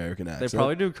like an American They accent.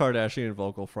 probably do Kardashian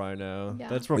vocal fry now. Yeah.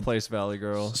 That's replaced Valley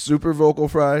Girl. Super vocal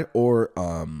fry or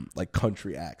like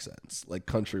country accents, like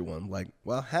country one, like,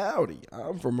 well, howdy,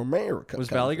 I'm from America. Was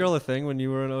kind of Valley thing. Girl a thing when you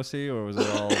were in OC, or was it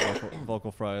all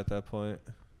vocal fry at that point?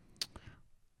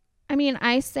 I mean,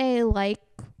 I say like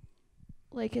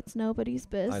it's nobody's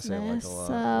business. say like a lot.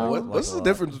 So What's Like a the lot.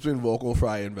 difference between vocal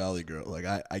fry and Valley Girl? Like,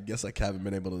 I guess I haven't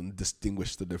been able to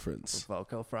distinguish the difference.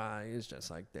 Vocal fry is just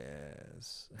like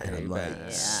this. And I'm like,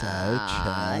 man. so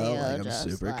chill, you like I'm just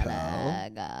super let cool.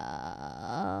 it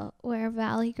go. Where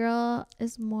Valley Girl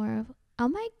is more of, oh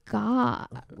my god,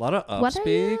 A lot of what are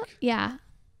you? upspeak. Yeah,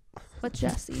 what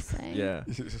Jesse's saying. Yeah.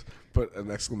 Put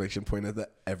an exclamation point at the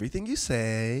everything you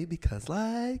say because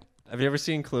like Have you ever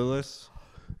seen Clueless?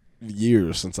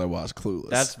 years since I watched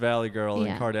Clueless. That's Valley Girl,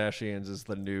 Yeah. and Kardashians is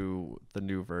the new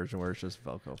version where it's just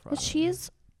vocal fry. But she's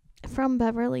from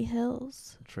Beverly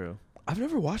Hills. True. I've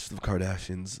never watched the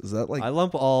Kardashians. Is that like I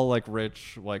lump all like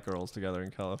rich white girls together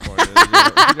in California.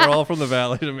 You're all from the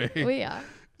Valley to me. We are.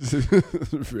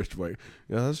 rich white?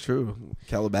 Yeah, that's true.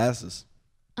 Calabasas.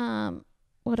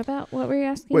 What were you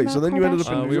asking Wait, about? so then you ended up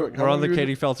Kardashian? in New York. How We're on long the were you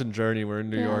Katie Felton journey. We're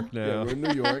in New Yeah. York now. Yeah, we're in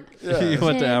New York. You Yeah.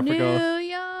 went to In Africa. New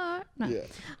York. No. Yeah.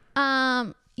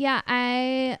 Yeah,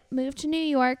 I moved to New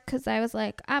York because I was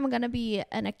like, I'm gonna be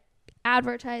an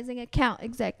advertising account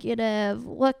executive.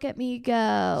 Look at me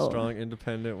go. Strong,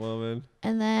 independent woman.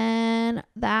 And then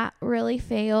that really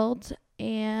failed,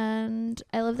 and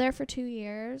I lived there for 2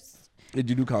 years. Did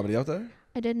you do comedy out there?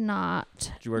 I did not.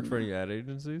 Did you work for any ad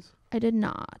agencies? I did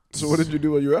not. So what did you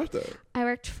do while you were out there? I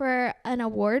worked for an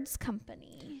awards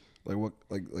company. Like what?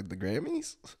 Like the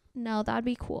Grammys? No, that'd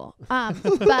be cool.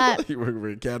 But You work for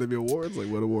Academy Awards? Like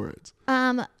what awards?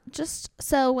 just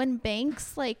so when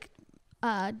banks like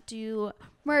do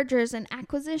mergers and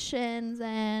acquisitions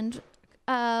and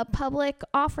public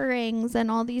offerings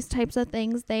and all these types of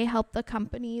things. They help the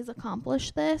companies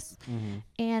accomplish this.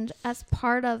 And as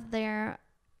part of their,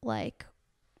 like,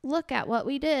 look at what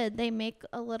we did, they make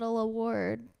a little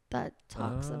award that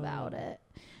talks about it.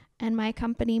 And my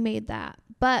company made that.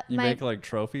 But you make like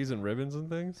trophies and ribbons and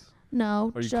things?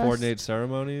 No. Or you coordinate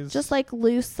ceremonies? Just like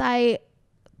lucite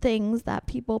things that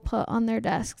people put on their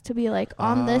desks to be like,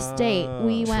 on this date,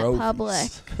 we went public.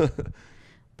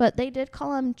 But they did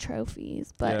call them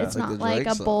trophies, but it's not like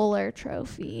a bowler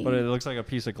trophy. But it looks like a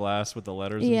piece of glass with the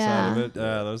letters inside of it.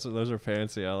 Yeah, those are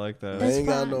fancy. I like that. They ain't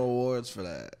got no awards for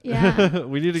that. Yeah.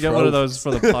 We need to get one of those for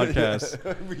the podcast.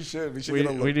 We should.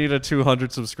 We need a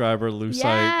 200 subscriber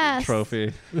lucite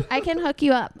trophy. I can hook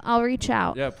you up. I'll reach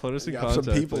out. Yeah, put us in contact.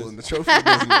 Some people in the trophy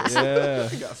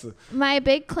business. Yeah. My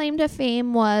big claim to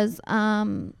fame was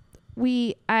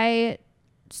I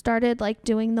started like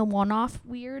doing the one-off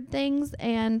weird things,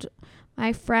 and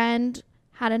my friend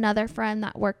had another friend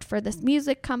that worked for this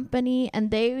music company,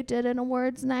 and they did an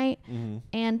awards night,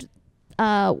 and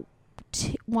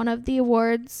one of the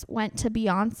awards went to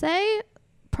Beyonce.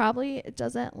 Probably it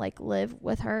doesn't like live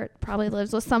with her, probably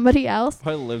lives with somebody else.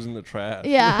 Probably lives in the trash.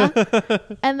 Yeah.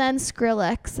 And then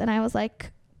Skrillex, and I was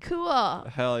like, cool.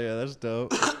 Hell yeah, that's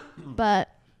dope.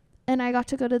 And I got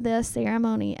to go to the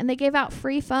ceremony, and they gave out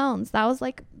free phones. That was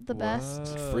like the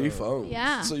best. Free phone.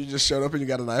 Yeah. So you just showed up and you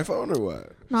got an iPhone or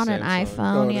what? Not Samsung. an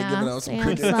iPhone. Yeah. Giving out some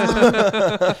Samsung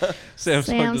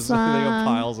just they got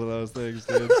piles of those things,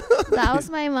 dude. That was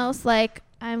my most like,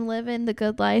 I'm living the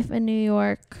good life in New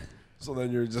York. So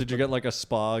then you're just. Did you get like a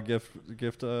spa gift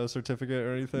certificate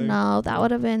or anything? No, that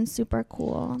would have been super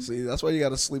cool. See, that's why you got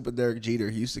to sleep with Derek Jeter.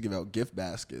 He used to give out gift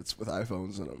baskets with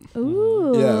iPhones in them.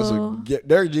 Ooh. Yeah, so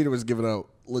Derek Jeter was giving out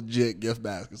legit gift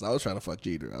baskets. I was trying to fuck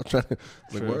Jeter. I was trying to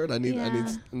like, word. I need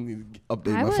to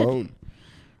update my phone.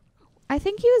 I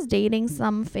think he was dating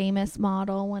some famous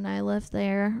model when I lived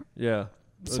there. Yeah,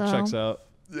 that checks out.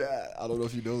 Yeah, I don't know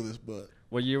if you know this, but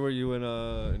what year were you in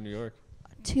New York?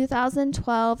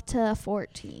 2012 to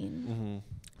 14.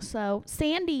 So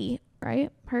Sandy,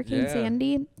 right? Hurricane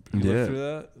Sandy. You lived through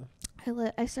that?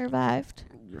 I survived.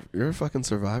 You're a fucking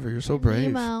survivor. You're so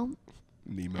brave. Nemo.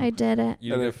 I did it.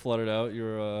 You didn't get flooded out? You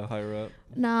were higher up?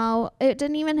 No, it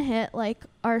didn't even hit like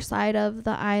our side of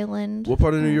the island. What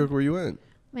part of New York were you in?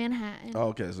 Manhattan. Oh,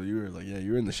 okay. So you were like,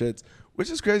 you were in the shits, which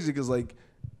is crazy because like,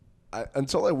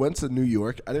 until I went to New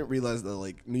York, I didn't realize that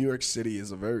like New York City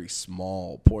is a very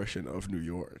small portion of New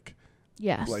York.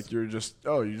 Yes. Like you just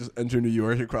enter New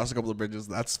York, you cross a couple of bridges,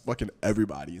 that's fucking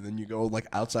everybody. And then you go like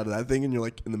outside of that thing and you're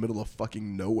like in the middle of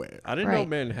fucking nowhere. I didn't know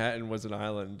Manhattan was an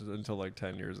island until like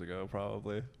 10 years ago,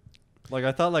 probably. Like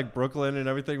I thought like Brooklyn and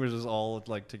everything was just all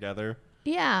like together.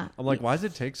 Yeah. I'm like, why does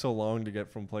it take so long to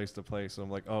get from place to place? And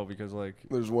I'm like, oh, because like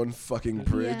there's one fucking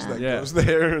bridge that goes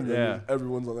there, and then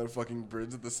everyone's on that fucking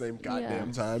bridge at the same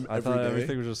goddamn time. I thought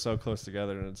everything was just so close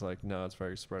together, and it's like, no, it's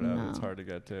very spread out. It's hard to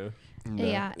get to.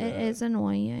 Yeah, it is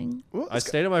annoying. Well, I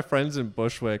stayed at my friend's in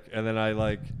Bushwick, and then I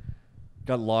like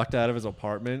got locked out of his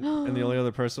apartment, and the only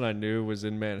other person I knew was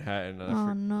in Manhattan.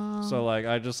 Oh no! So like,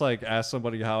 I just like asked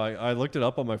somebody how I looked it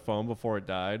up on my phone before it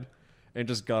died. And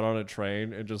just got on a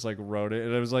train and just like rode it.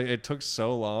 And it was like, it took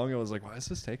so long. I was like, why is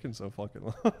this taking so fucking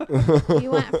long?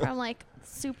 You went from like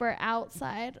super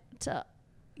outside to,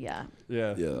 yeah,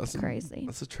 that's crazy.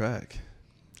 That's a track.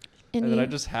 And then I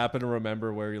just happened to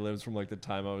remember where he lives from like the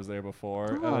time I was there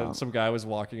before. Oh. And then some guy was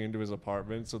walking into his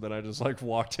apartment. So then I just like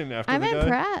walked in after I'm the guy.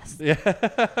 impressed.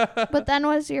 Yeah. But then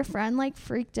was your friend like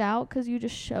freaked out because you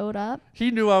just showed up?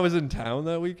 He knew I was in town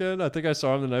that weekend. I think I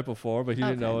saw him the night before, but he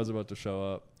didn't know I was about to show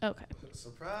up. Okay.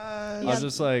 Surprise. I was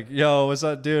just like, yo, what's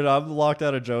up, dude? I'm locked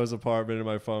out of Joe's apartment and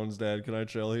my phone's dead. Can I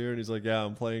chill here? And he's like, yeah,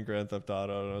 I'm playing Grand Theft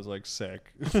Auto. And I was like,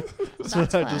 sick. So I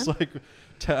just like,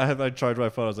 I charged my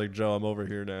phone. I was like, Joe, I'm over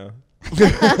here now.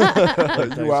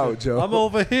 You out, Joe. I'm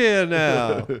over here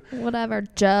now. Whatever,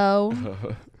 Joe.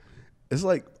 It's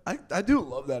like, I do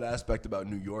love that aspect about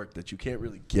New York that you can't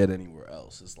really get anywhere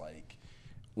else. It's like,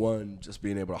 one, just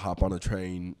being able to hop on a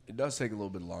train. It does take a little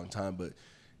bit of long time, but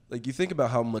like you think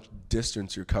about how much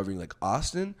distance you're covering. Like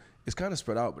Austin is kind of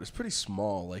spread out, but it's pretty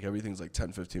small. Like everything's like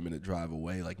 10, 15-minute drive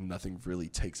away. Like nothing really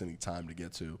takes any time to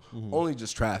get to. Only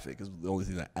just traffic is the only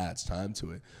thing that adds time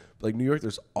to it. But like New York,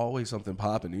 there's always something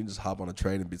popping. You can just hop on a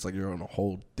train and it's like you're on a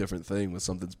whole different thing when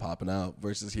something's popping out.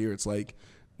 Versus here, it's like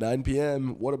 9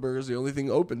 p.m. Whataburger's the only thing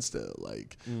open still.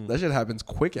 Like that shit happens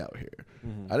quick out here.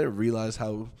 I didn't realize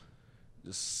how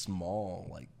just small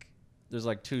like. There's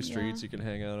like 2 streets you can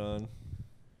hang out on.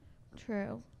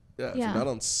 True. Yeah, if you're not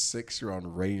on 6, you're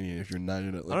on Rainy. If you're not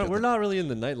in it, we're not really in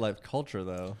the nightlife culture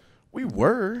though. We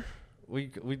were. We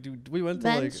went to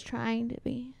Ben's trying to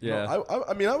be. Yeah. No,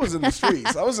 I mean, I was in the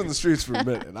streets. I was in the streets for a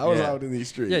minute. I was out in these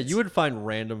streets. Yeah, you would find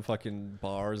random fucking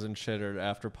bars and shit or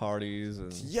after parties,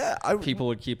 and people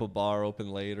would keep a bar open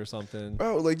late or something.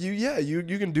 Bro, like you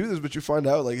can do this, but you find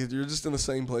out like you're just in the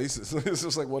same places. It's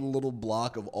just like one little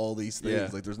block of all these things. Yeah.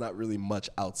 Like there's not really much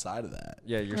outside of that.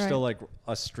 Yeah, you're still like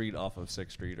a street off of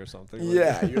 6th Street or something.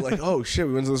 Yeah, you're like, oh shit,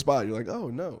 we went to the spot. You're like, oh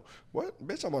no, what,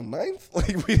 bitch? I'm on 9th.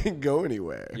 Like we didn't go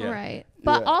anywhere. Yeah. Right.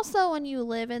 But also when you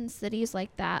live in cities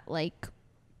like that, like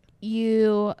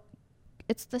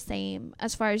it's the same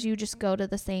as far as you just go to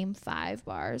the same 5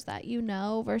 bars that you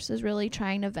know versus really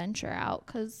trying to venture out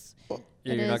because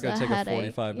you're not going to take a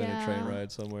 45-minute train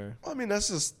ride somewhere. Well, I mean,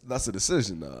 that's a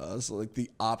decision though. It's like the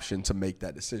option to make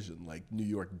that decision. Like New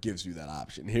York gives you that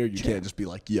option. Here you can't just be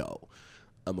like, yo,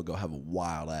 I'm going to go have a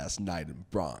wild ass night in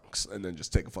Bronx and then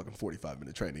just take a fucking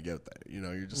 45-minute train to get there. You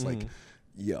know, you're just like,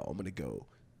 yo, I'm going to go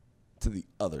to the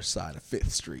other side of 5th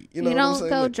Street. You know, don't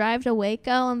go like, drive to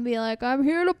Waco and be like, I'm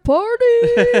here to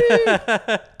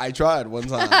party. I tried one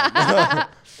time.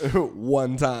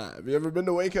 One time. You ever been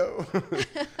to Waco?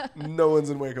 No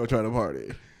one's in Waco trying to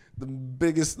party.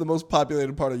 The most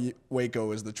populated part of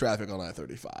Waco is the traffic on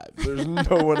I-35. There's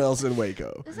no one else in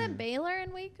Waco. Is it Baylor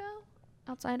in Waco?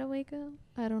 Outside of Waco?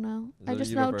 I don't know. I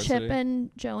just know Chip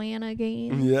and Joanna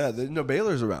Gaines. Yeah,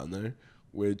 Baylor's around there,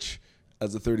 which,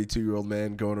 as a 32-year-old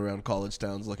man going around college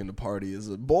towns looking to party, is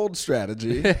a bold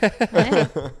strategy. I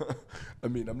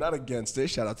mean, I'm not against it.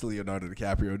 Shout out to Leonardo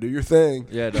DiCaprio. Do your thing.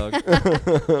 Yeah, dog.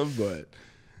 But,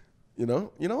 you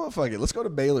know what? Fuck it. Let's go to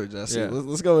Baylor, Jesse. Yeah.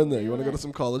 Let's go in there. You want to go to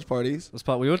some college parties?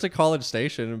 We went to College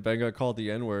Station, and Ben got called the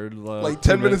N-word. Like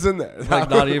 10 minutes in there. Like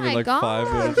not even like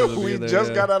 5 minutes into We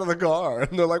just got out of the car,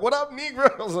 and they're like, what up,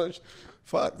 Negro? I was like,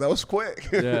 fuck, that was quick.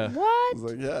 Yeah. What? I was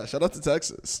like, yeah, shout out to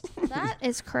Texas. That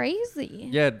is crazy.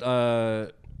 Yeah,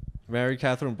 Mary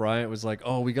Catherine Bryant was like,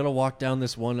 oh, we got to walk down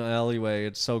this one alleyway.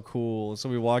 It's so cool. So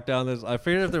we walked down this. I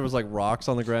figured if there was like rocks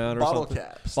on the ground or something.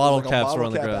 Bottle caps were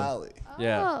on the ground. Alley.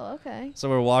 Yeah. Oh, okay. So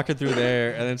we're walking through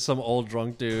there, and then some old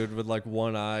drunk dude with like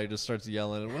one eye just starts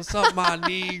yelling, "What's up, my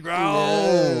Negro?"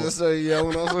 Yeah, started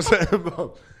yelling. I was like,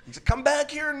 he said, come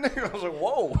back here, nigga. I was like,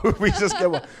 whoa. We just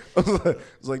came up. I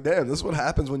was like, damn, this is what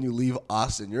happens when you leave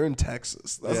Austin. You're in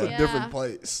Texas. That's a different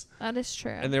place. That is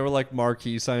true. And they were like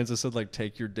marquee signs that said like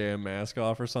 "Take your damn mask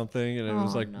off" or something, and it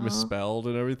was like misspelled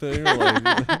and everything.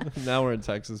 Like, now we're in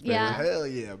Texas, baby. Yeah. Hell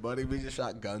yeah, buddy. We just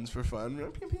shot guns for fun.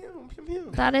 Pew, pew, pew,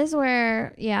 pew. That is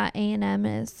where A&M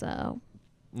is. So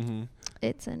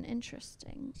it's an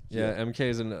interesting. Yeah,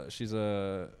 MK she's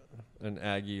an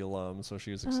Aggie alum, so she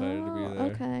was excited to be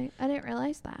there. Okay, I didn't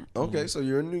realize that. Okay, so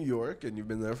you're in New York and you've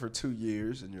been there for 2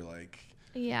 years, and you're like,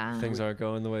 yeah, things aren't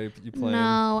going the way you planned.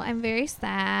 No, I'm very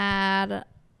sad.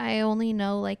 I only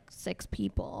know like 6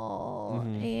 people,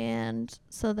 and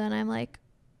so then I'm like,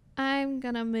 I'm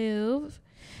gonna move,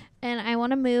 and I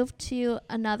want to move to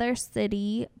another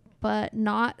city, but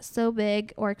not so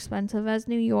big or expensive as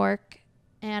New York,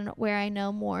 and where I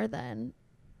know more than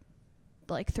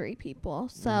like 3 people.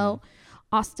 So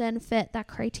Austin fit that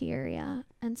criteria,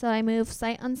 and so I moved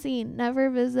sight unseen, never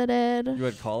visited. You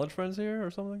had college friends here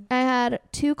or something? I had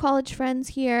 2 college friends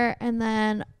here, and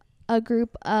then a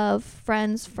group of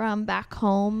friends from back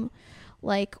home.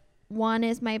 Like, one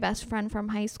is my best friend from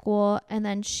high school, and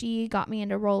then she got me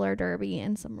into roller derby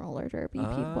and some roller derby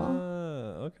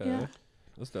people. Okay. Yeah.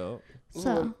 That's dope.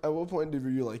 So at what point did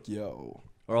you like, yo?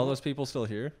 Are all those people still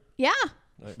here? Yeah.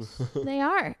 Nice. They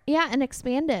are. Yeah, and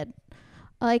expanded.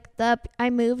 Like, I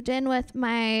moved in with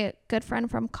my good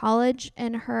friend from college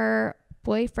and her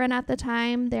boyfriend at the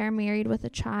time. They're married with a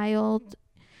child.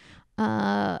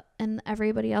 And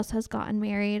everybody else has gotten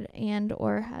married and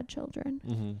or had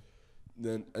children.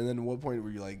 Then at what point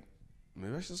were you like,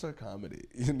 maybe I should start comedy?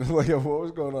 You know, like, what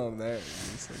was going on there?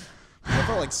 Like, I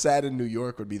felt like sad in New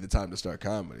York would be the time to start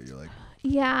comedy. You're like,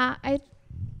 yeah,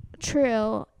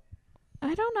 true.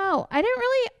 I don't know. I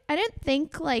didn't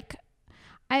think, like,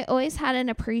 I always had an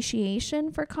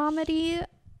appreciation for comedy,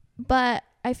 but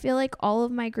I feel like all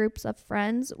of my groups of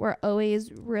friends were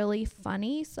always really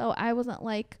funny. So I wasn't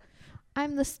like,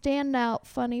 I'm the standout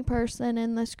funny person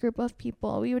in this group of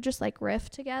people. We would just like riff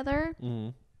together.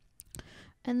 And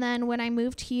then when I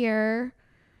moved here,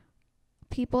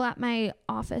 people at my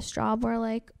office job were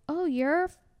like, oh, you're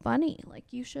funny.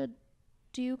 Like, you should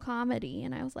do comedy.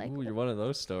 And I was like, ooh, you're one of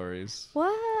those stories.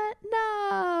 What?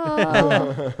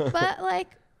 No. But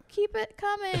like, keep it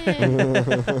coming.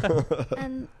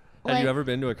 And Had you ever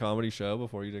been to a comedy show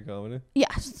before you did comedy?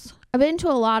 Yes. I've been to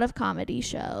a lot of comedy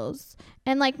shows.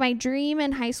 And, like, my dream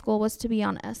in high school was to be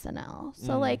on SNL.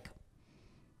 So, like,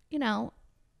 you know,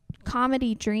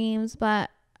 comedy dreams, but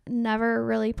never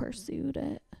really pursued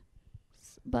it.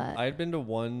 But I had been to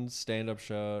one stand-up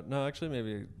show. No, actually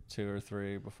maybe 2 or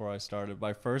 3 before I started.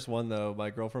 My first one, though,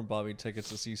 my girlfriend bought me tickets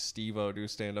to see Steve-O do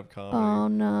stand-up comedy. Oh,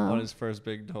 no. On his first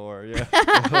big tour, yeah.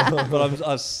 But I'm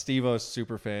a Steve-O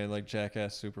super fan, like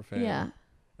Jackass super fan. Yeah.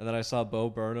 And then I saw Bo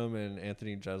Burnham and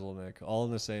Anthony Jeselnik all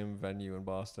in the same venue in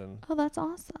Boston. Oh, that's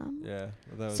awesome. Yeah.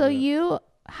 That was So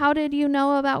how did you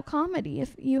know about comedy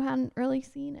if you hadn't really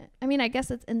seen it? I mean, I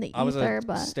guess it's in the ether, I was a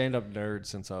but stand-up nerd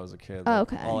since I was a kid. Oh,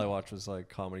 Like, okay. all I watched was like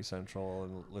Comedy Central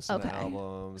and listened to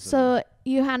albums. So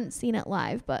you hadn't seen it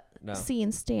live, but No.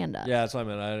 seen stand-up. Yeah, that's what I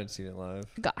meant. I hadn't seen it live.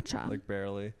 Gotcha. Like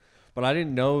barely. But I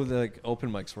didn't know that like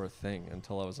open mics were a thing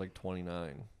until I was like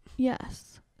 29.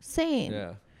 Yes. Same.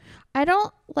 Yeah. I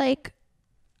don't like.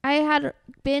 I had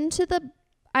been to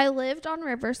I lived on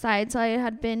Riverside, so I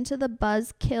had been to the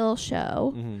Buzzkill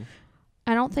show. Mm-hmm.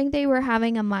 I don't think they were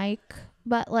having a mic,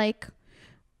 but like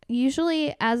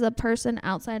usually as a person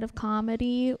outside of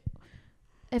comedy,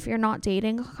 if you're not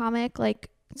dating a comic, like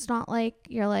it's not like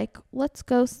you're like, let's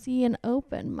go see an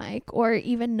open mic or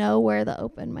even know where the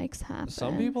open mics happen.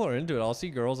 Some people are into it. I'll see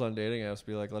girls on dating apps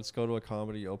be like, let's go to a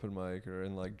comedy open mic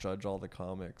and like judge all the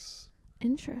comics.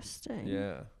 Interesting.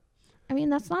 Yeah. I mean,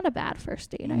 that's not a bad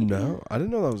first date idea. No, I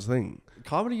didn't know that was a thing.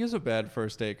 Comedy is a bad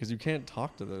first date because you can't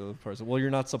talk to the other person. Well, you're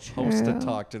not supposed to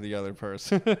talk to the other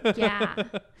person. Yeah.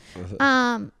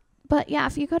 But yeah,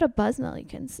 if you go to Buzzmill, you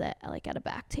can sit like at a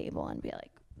back table and be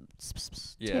like,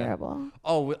 terrible.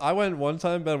 Oh, I went one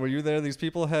time, Ben. Were you there? These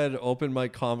people had open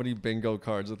mic comedy bingo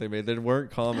cards that they made. They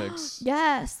weren't comics.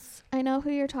 Yes. I know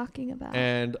who you're talking about.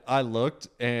 And I looked,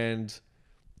 and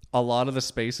a lot of the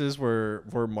spaces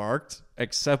were marked,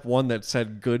 except one that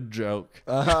said "good joke,"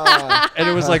 and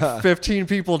it was like 15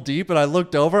 people deep. And I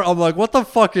looked over, I'm like, "What the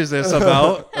fuck is this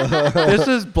about? This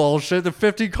is bullshit." The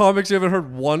 50 comics, you haven't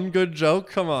heard one good joke?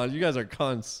 Come on, you guys are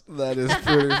cunts. That is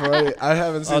pretty funny. I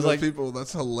haven't seen those like, people.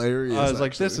 That's hilarious. I was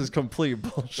like, "This is complete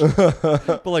bullshit."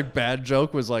 But like, bad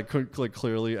joke was like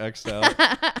clearly X'd out.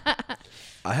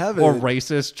 I haven't. Or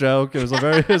racist joke. It was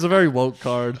a very woke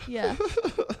card. Yeah.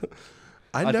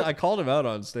 I called him out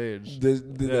on stage.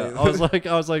 Did I was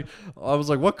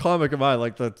like, what comic am I?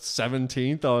 Like the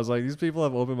 17th? I was like, these people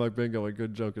have open mic bingo. A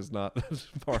good joke is not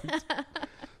marked.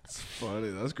 It's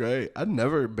funny. That's great. I've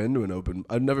never been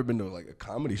to like a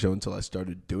comedy show until I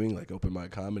started doing like open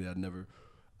mic comedy.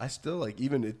 I still like,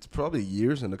 even it's probably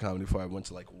years into comedy before I went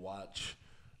to like watch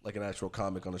like an actual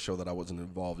comic on a show that I wasn't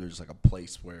involved in. Just like a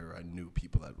place where I knew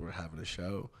people that were having a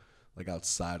show like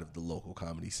outside of the local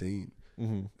comedy scene.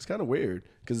 Mm-hmm. It's kind of weird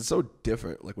because it's so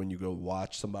different. Like when you go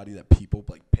watch somebody that people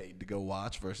like paid to go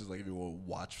watch versus like if you will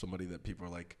watch somebody that people are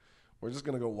like, we're just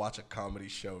going to go watch a comedy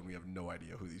show and we have no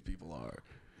idea who these people are.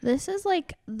 This is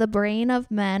like the brain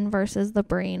of men versus the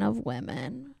brain of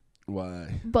women.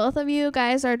 Why? Both of you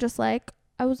guys are just like,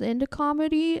 I was into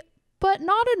comedy, but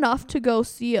not enough to go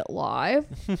see it live.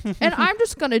 And I'm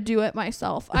just going to do it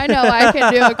myself. I know I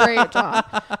can do a great job.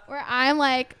 Where I'm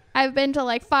like, I've been to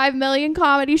like 5 million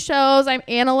comedy shows. I'm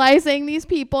analyzing these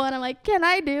people and I'm like, can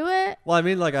I do it? Well, I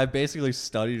mean, like I basically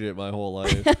studied it my whole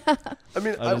life. I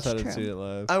mean, I just hadn't seen it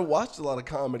live. I watched a lot of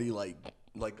comedy like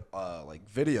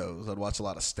videos. I'd watch a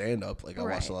lot of stand up. Like I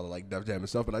watched a lot of like Def Jam and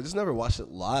stuff, but I just never watched it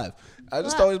live. I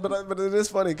just always, but it is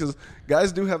funny because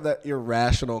guys do have that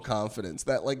irrational confidence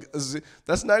that like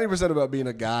that's 90% about being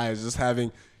a guy is just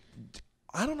having.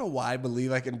 I don't know why I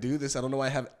believe I can do this. I don't know why I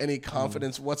have any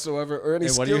confidence whatsoever or any.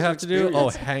 And what skills do you have to do? Oh,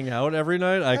 hang out every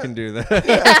night? I can do that.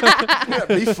 Yeah,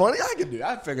 be funny? I can do it.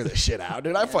 I figure this shit out,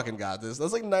 dude. I fucking got this.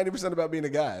 That's like 90% about being a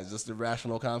guy. It's just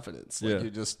irrational confidence. Like you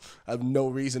just have no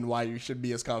reason why you should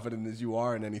be as confident as you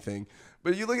are in anything.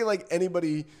 But you look at like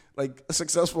anybody, like a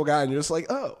successful guy, and you're just like,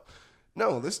 oh,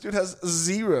 no, this dude has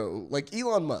zero. Like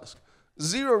Elon Musk.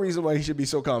 Zero reason why he should be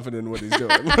so confident in what he's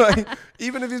doing. Like,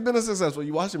 even if he's been a successful,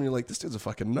 you watch him and you're like, this dude's a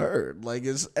fucking nerd. Like,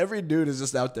 every dude is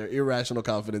just out there, irrational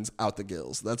confidence, out the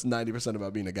gills. That's 90%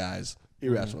 about being a guy's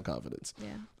irrational confidence.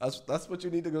 Yeah. That's what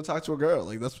you need to go talk to a girl.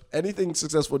 Like, that's anything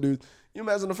successful dude. You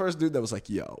imagine the first dude that was like,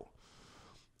 yo,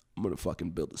 I'm going to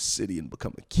fucking build a city and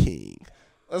become a king.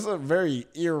 That's a very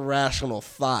irrational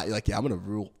thought. You're like, yeah, I'm going to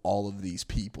rule all of these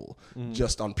people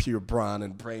just on pure brawn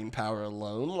and brain power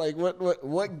alone. Like,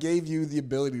 what gave you the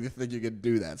ability to think you could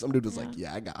do that? Some dude was like,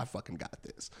 yeah, I fucking got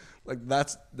this. Like,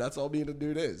 that's all being a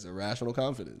dude is, irrational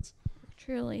confidence.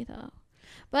 Truly, though.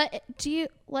 But do you,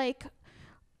 like,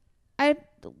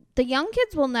 the young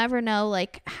kids will never know,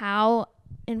 like, how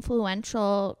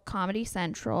influential Comedy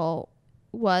Central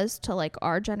was to like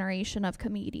our generation of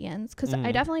comedians, because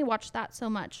I definitely watched that so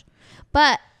much.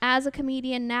 But as a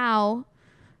comedian now,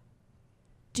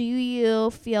 do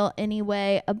you feel any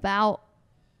way about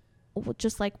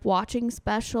just like watching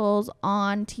specials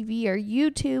on TV or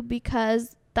YouTube,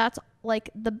 because that's like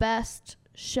the best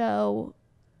show,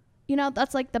 you know,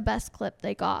 that's like the best clip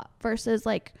they got, versus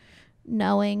like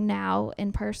knowing now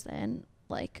in person,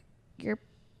 like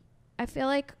I feel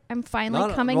like I'm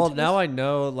finally coming to now I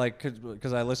know, like,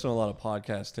 because I listen to a lot of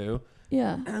podcasts too.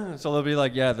 Yeah. So they'll be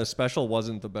like, yeah, the special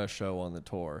wasn't the best show on the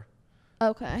tour.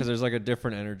 Okay. Because there's like a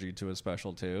different energy to a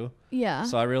special too. Yeah.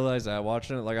 So I realized that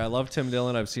watching it. Like, I love Tim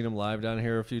Dillon. I've seen him live down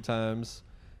here a few times.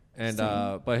 And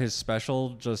but his special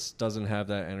just doesn't have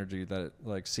that energy that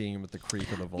like seeing him at the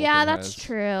Creek or the Vulcan. Yeah, that's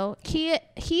true.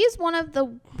 He's one of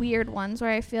the weird ones where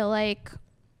I feel like.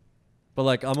 But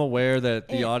like, I'm aware that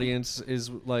the audience is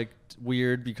like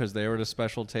weird because they were at a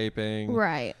special taping.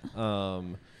 Right.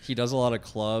 He does a lot of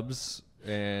clubs,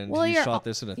 and he shot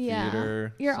this in a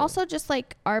theater. You're also just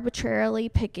like arbitrarily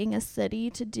picking a city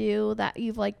to do that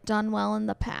you've like done well in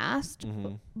the past,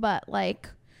 but like,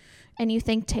 and you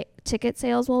think ticket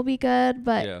sales will be good,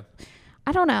 but yeah.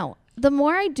 I don't know. The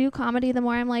more I do comedy, the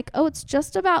more I'm like, oh, it's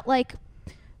just about like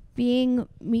being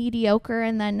mediocre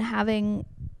and then having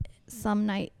some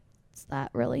nights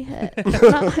that really hit. Am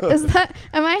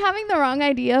I having the wrong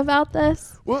idea about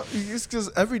this? Well, it's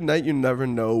because every night you never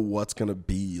know what's gonna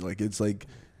be. Like, it's like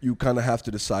you kind of have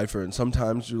to decipher, and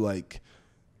sometimes you like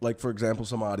for example,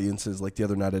 some audiences, like the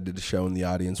other night I did a show and the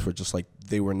audience were just like,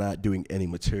 they were not doing any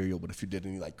material, but if you did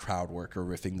any like crowd work or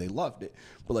riffing, they loved it.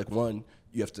 But like, one,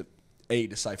 you have to A,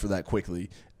 decipher that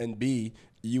quickly, and B,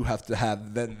 you have to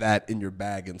have then that in your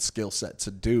bag and skill set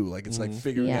to do. Like, it's like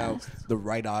figuring out the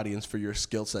right audience for your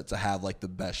skill set to have like the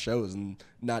best shows, and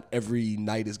not every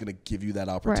night is going to give you that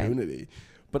opportunity. Right.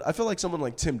 But I feel like someone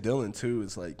like Tim Dillon too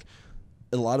is like,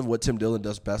 a lot of what Tim Dillon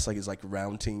does best, like, is like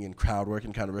rounding and crowd work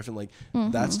and kind of riffing. Like,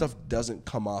 that stuff doesn't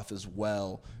come off as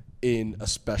well in a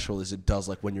special as it does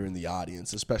like when you're in the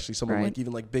audience, especially someone like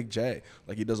even like Big J.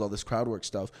 Like, he does all this crowd work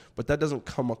stuff, but that doesn't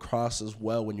come across as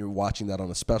well when you're watching that on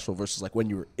a special versus like when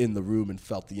you were in the room and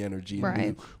felt the energy and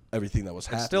knew everything that was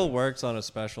happening. It still works on a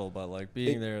special, but like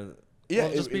being there. Yeah,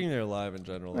 well, just being there live in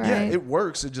general. Right. Yeah, it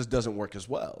works. It just doesn't work as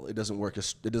well. It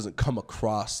doesn't come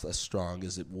across as strong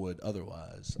as it would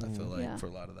otherwise. I feel like for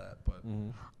a lot of that. But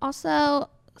also,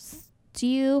 do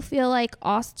you feel like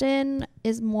Austin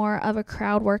is more of a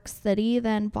crowd work city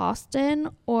than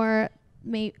Boston, or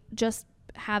just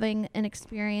having an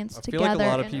experience together? I feel like a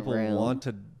lot of in people a room? want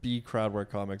to be crowd work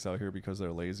comics out here because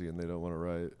they're lazy and they don't want to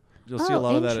write. You'll see a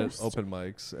lot of that at open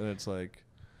mics, and it's like,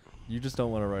 you just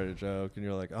don't want to write a joke, and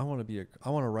you're like, I want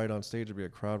to write on stage and be a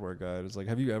crowd work guy. It's like,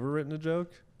 have you ever written a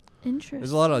joke? Interesting.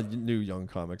 There's a lot of new young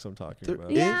comics I'm talking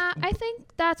about. Yeah, I think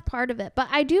that's part of it. But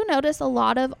I do notice a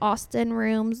lot of Austin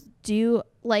rooms do,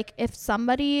 like, if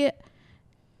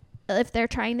they're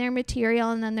trying their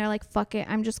material and then they're like, fuck it,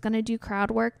 I'm just going to do crowd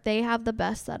work, they have the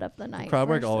best set of the night. Crowd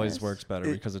work always works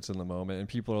better because it's in the moment, and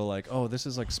people are like, oh, this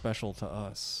is like special to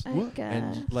us. I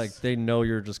guess. And like, they know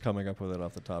you're just coming up with it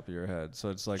off the top of your head.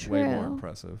 So it's like way more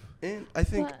impressive. And I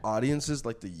think audiences,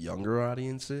 like the younger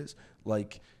audiences,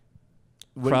 like,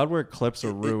 crowd work clips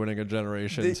are ruining a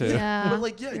generation too. Yeah, but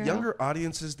like, younger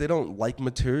audiences, they don't like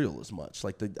material as much.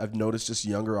 Like, I've noticed just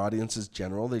younger audiences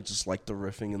general, they just like the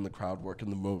riffing and the crowd work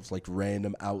and the moves, like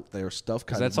random out there stuff.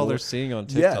 Because that's all they're seeing on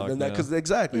TikTok. Yeah, because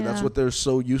that's what they're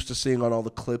so used to seeing on all the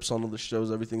clips, on all the shows.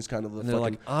 Everything's kind of they're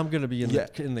like, I'm gonna be in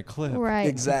the clip, right?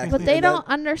 Exactly. But they don't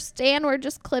understand we're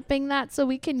just clipping that so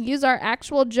we can use our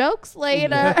actual jokes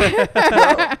later.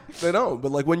 They don't.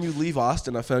 But like, when you leave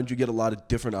Austin, I found you get a lot of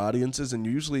different audiences, and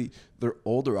usually they're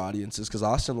older audiences, because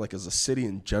Austin, like, as a city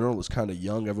in general, is kind of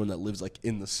young. Everyone that lives like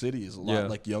in the city is a lot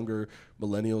like younger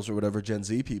millennials or whatever Gen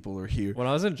Z people are here. When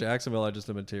I was in Jacksonville, I just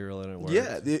did material and it worked.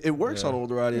 Yeah, it works on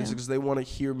older audiences because they want to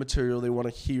hear material. They want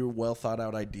to hear well thought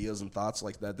out ideas and thoughts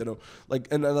like that. They don't like,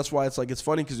 and that's why it's like, it's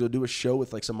funny because you'll do a show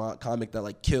with like some comic that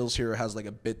like kills here, or has like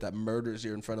a bit that murders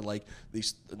here in front of like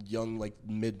these young, like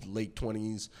late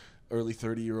 20s. Early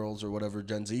 30-year-olds or whatever,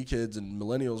 Gen Z kids and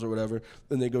millennials or whatever,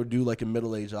 then they go do like a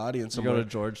middle-aged audience. You go to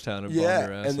Georgetown and bomb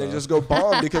your ass and they just go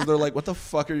bomb because they're like, what the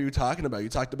fuck are you talking about? You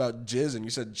talked about jizz and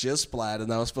you said jizz splat, and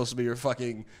that was supposed to be your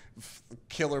fucking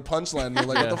killer punchline. And they're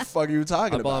like, what the fuck are you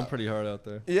talking about? I bomb pretty hard out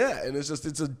there. Yeah, and it's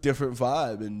a different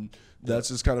vibe, and that's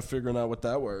just kind of figuring out what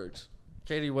that works.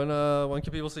 Katie, when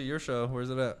can people see your show? Where's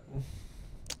it at?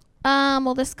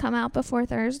 Will this come out before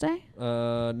Thursday?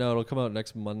 No, it'll come out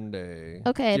next Monday.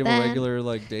 Okay, Do you have then a regular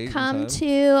like date? Come and time?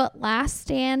 to Last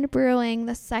Stand Brewing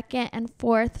the 2nd and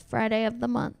 4th Friday of the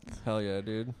month. Hell yeah,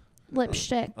 dude.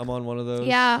 Lipstick. I'm on one of those.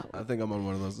 Yeah. I think I'm on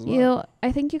one of those as well.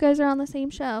 I think you guys are on the same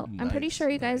show. I'm pretty Nice, sure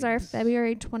you guys are nice.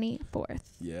 February 24th.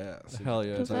 Yeah. Hell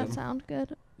yeah. Does that dude. sound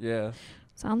good? Yeah.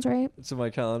 Sounds right. It's in my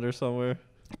calendar somewhere.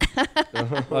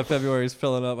 My February's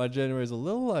filling up. My January's a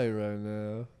little light right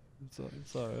now.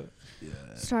 It's all right. Yeah.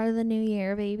 Start of the new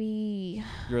year, baby.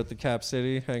 You're at the Cap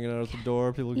City, hanging out at the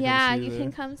door. People can Yeah, come see you there.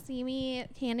 can come see me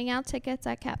handing out tickets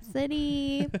at Cap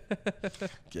City.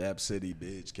 Cap City,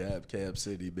 bitch. Cap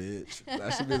City, bitch.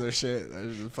 That should be their shit. I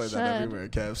should just play Should. that everywhere.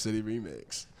 Cap City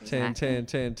remix. 10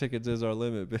 tickets is our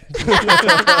limit, bitch.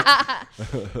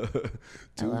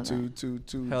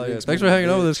 Two. Hell yeah. Thanks for hanging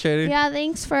out with us, Katie. Yeah,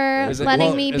 thanks for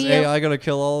letting me is be. AI going to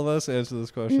kill all of us? Answer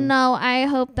this question. No, I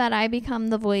hope that I become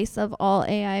the voice of all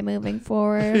AI moving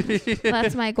forward.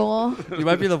 That's my goal. You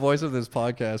might be the voice of this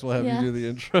podcast. We'll have Yeah. you do the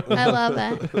intro. I love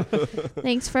it.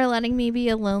 Thanks for letting me be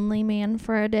a lonely man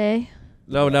for a day.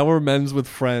 No, now we're men's with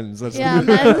friends. That's Yeah,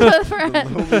 men's with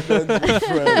friends. Lonely men's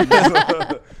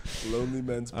friends. Lonely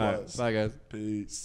men's all right. plus. Bye, guys. Peace.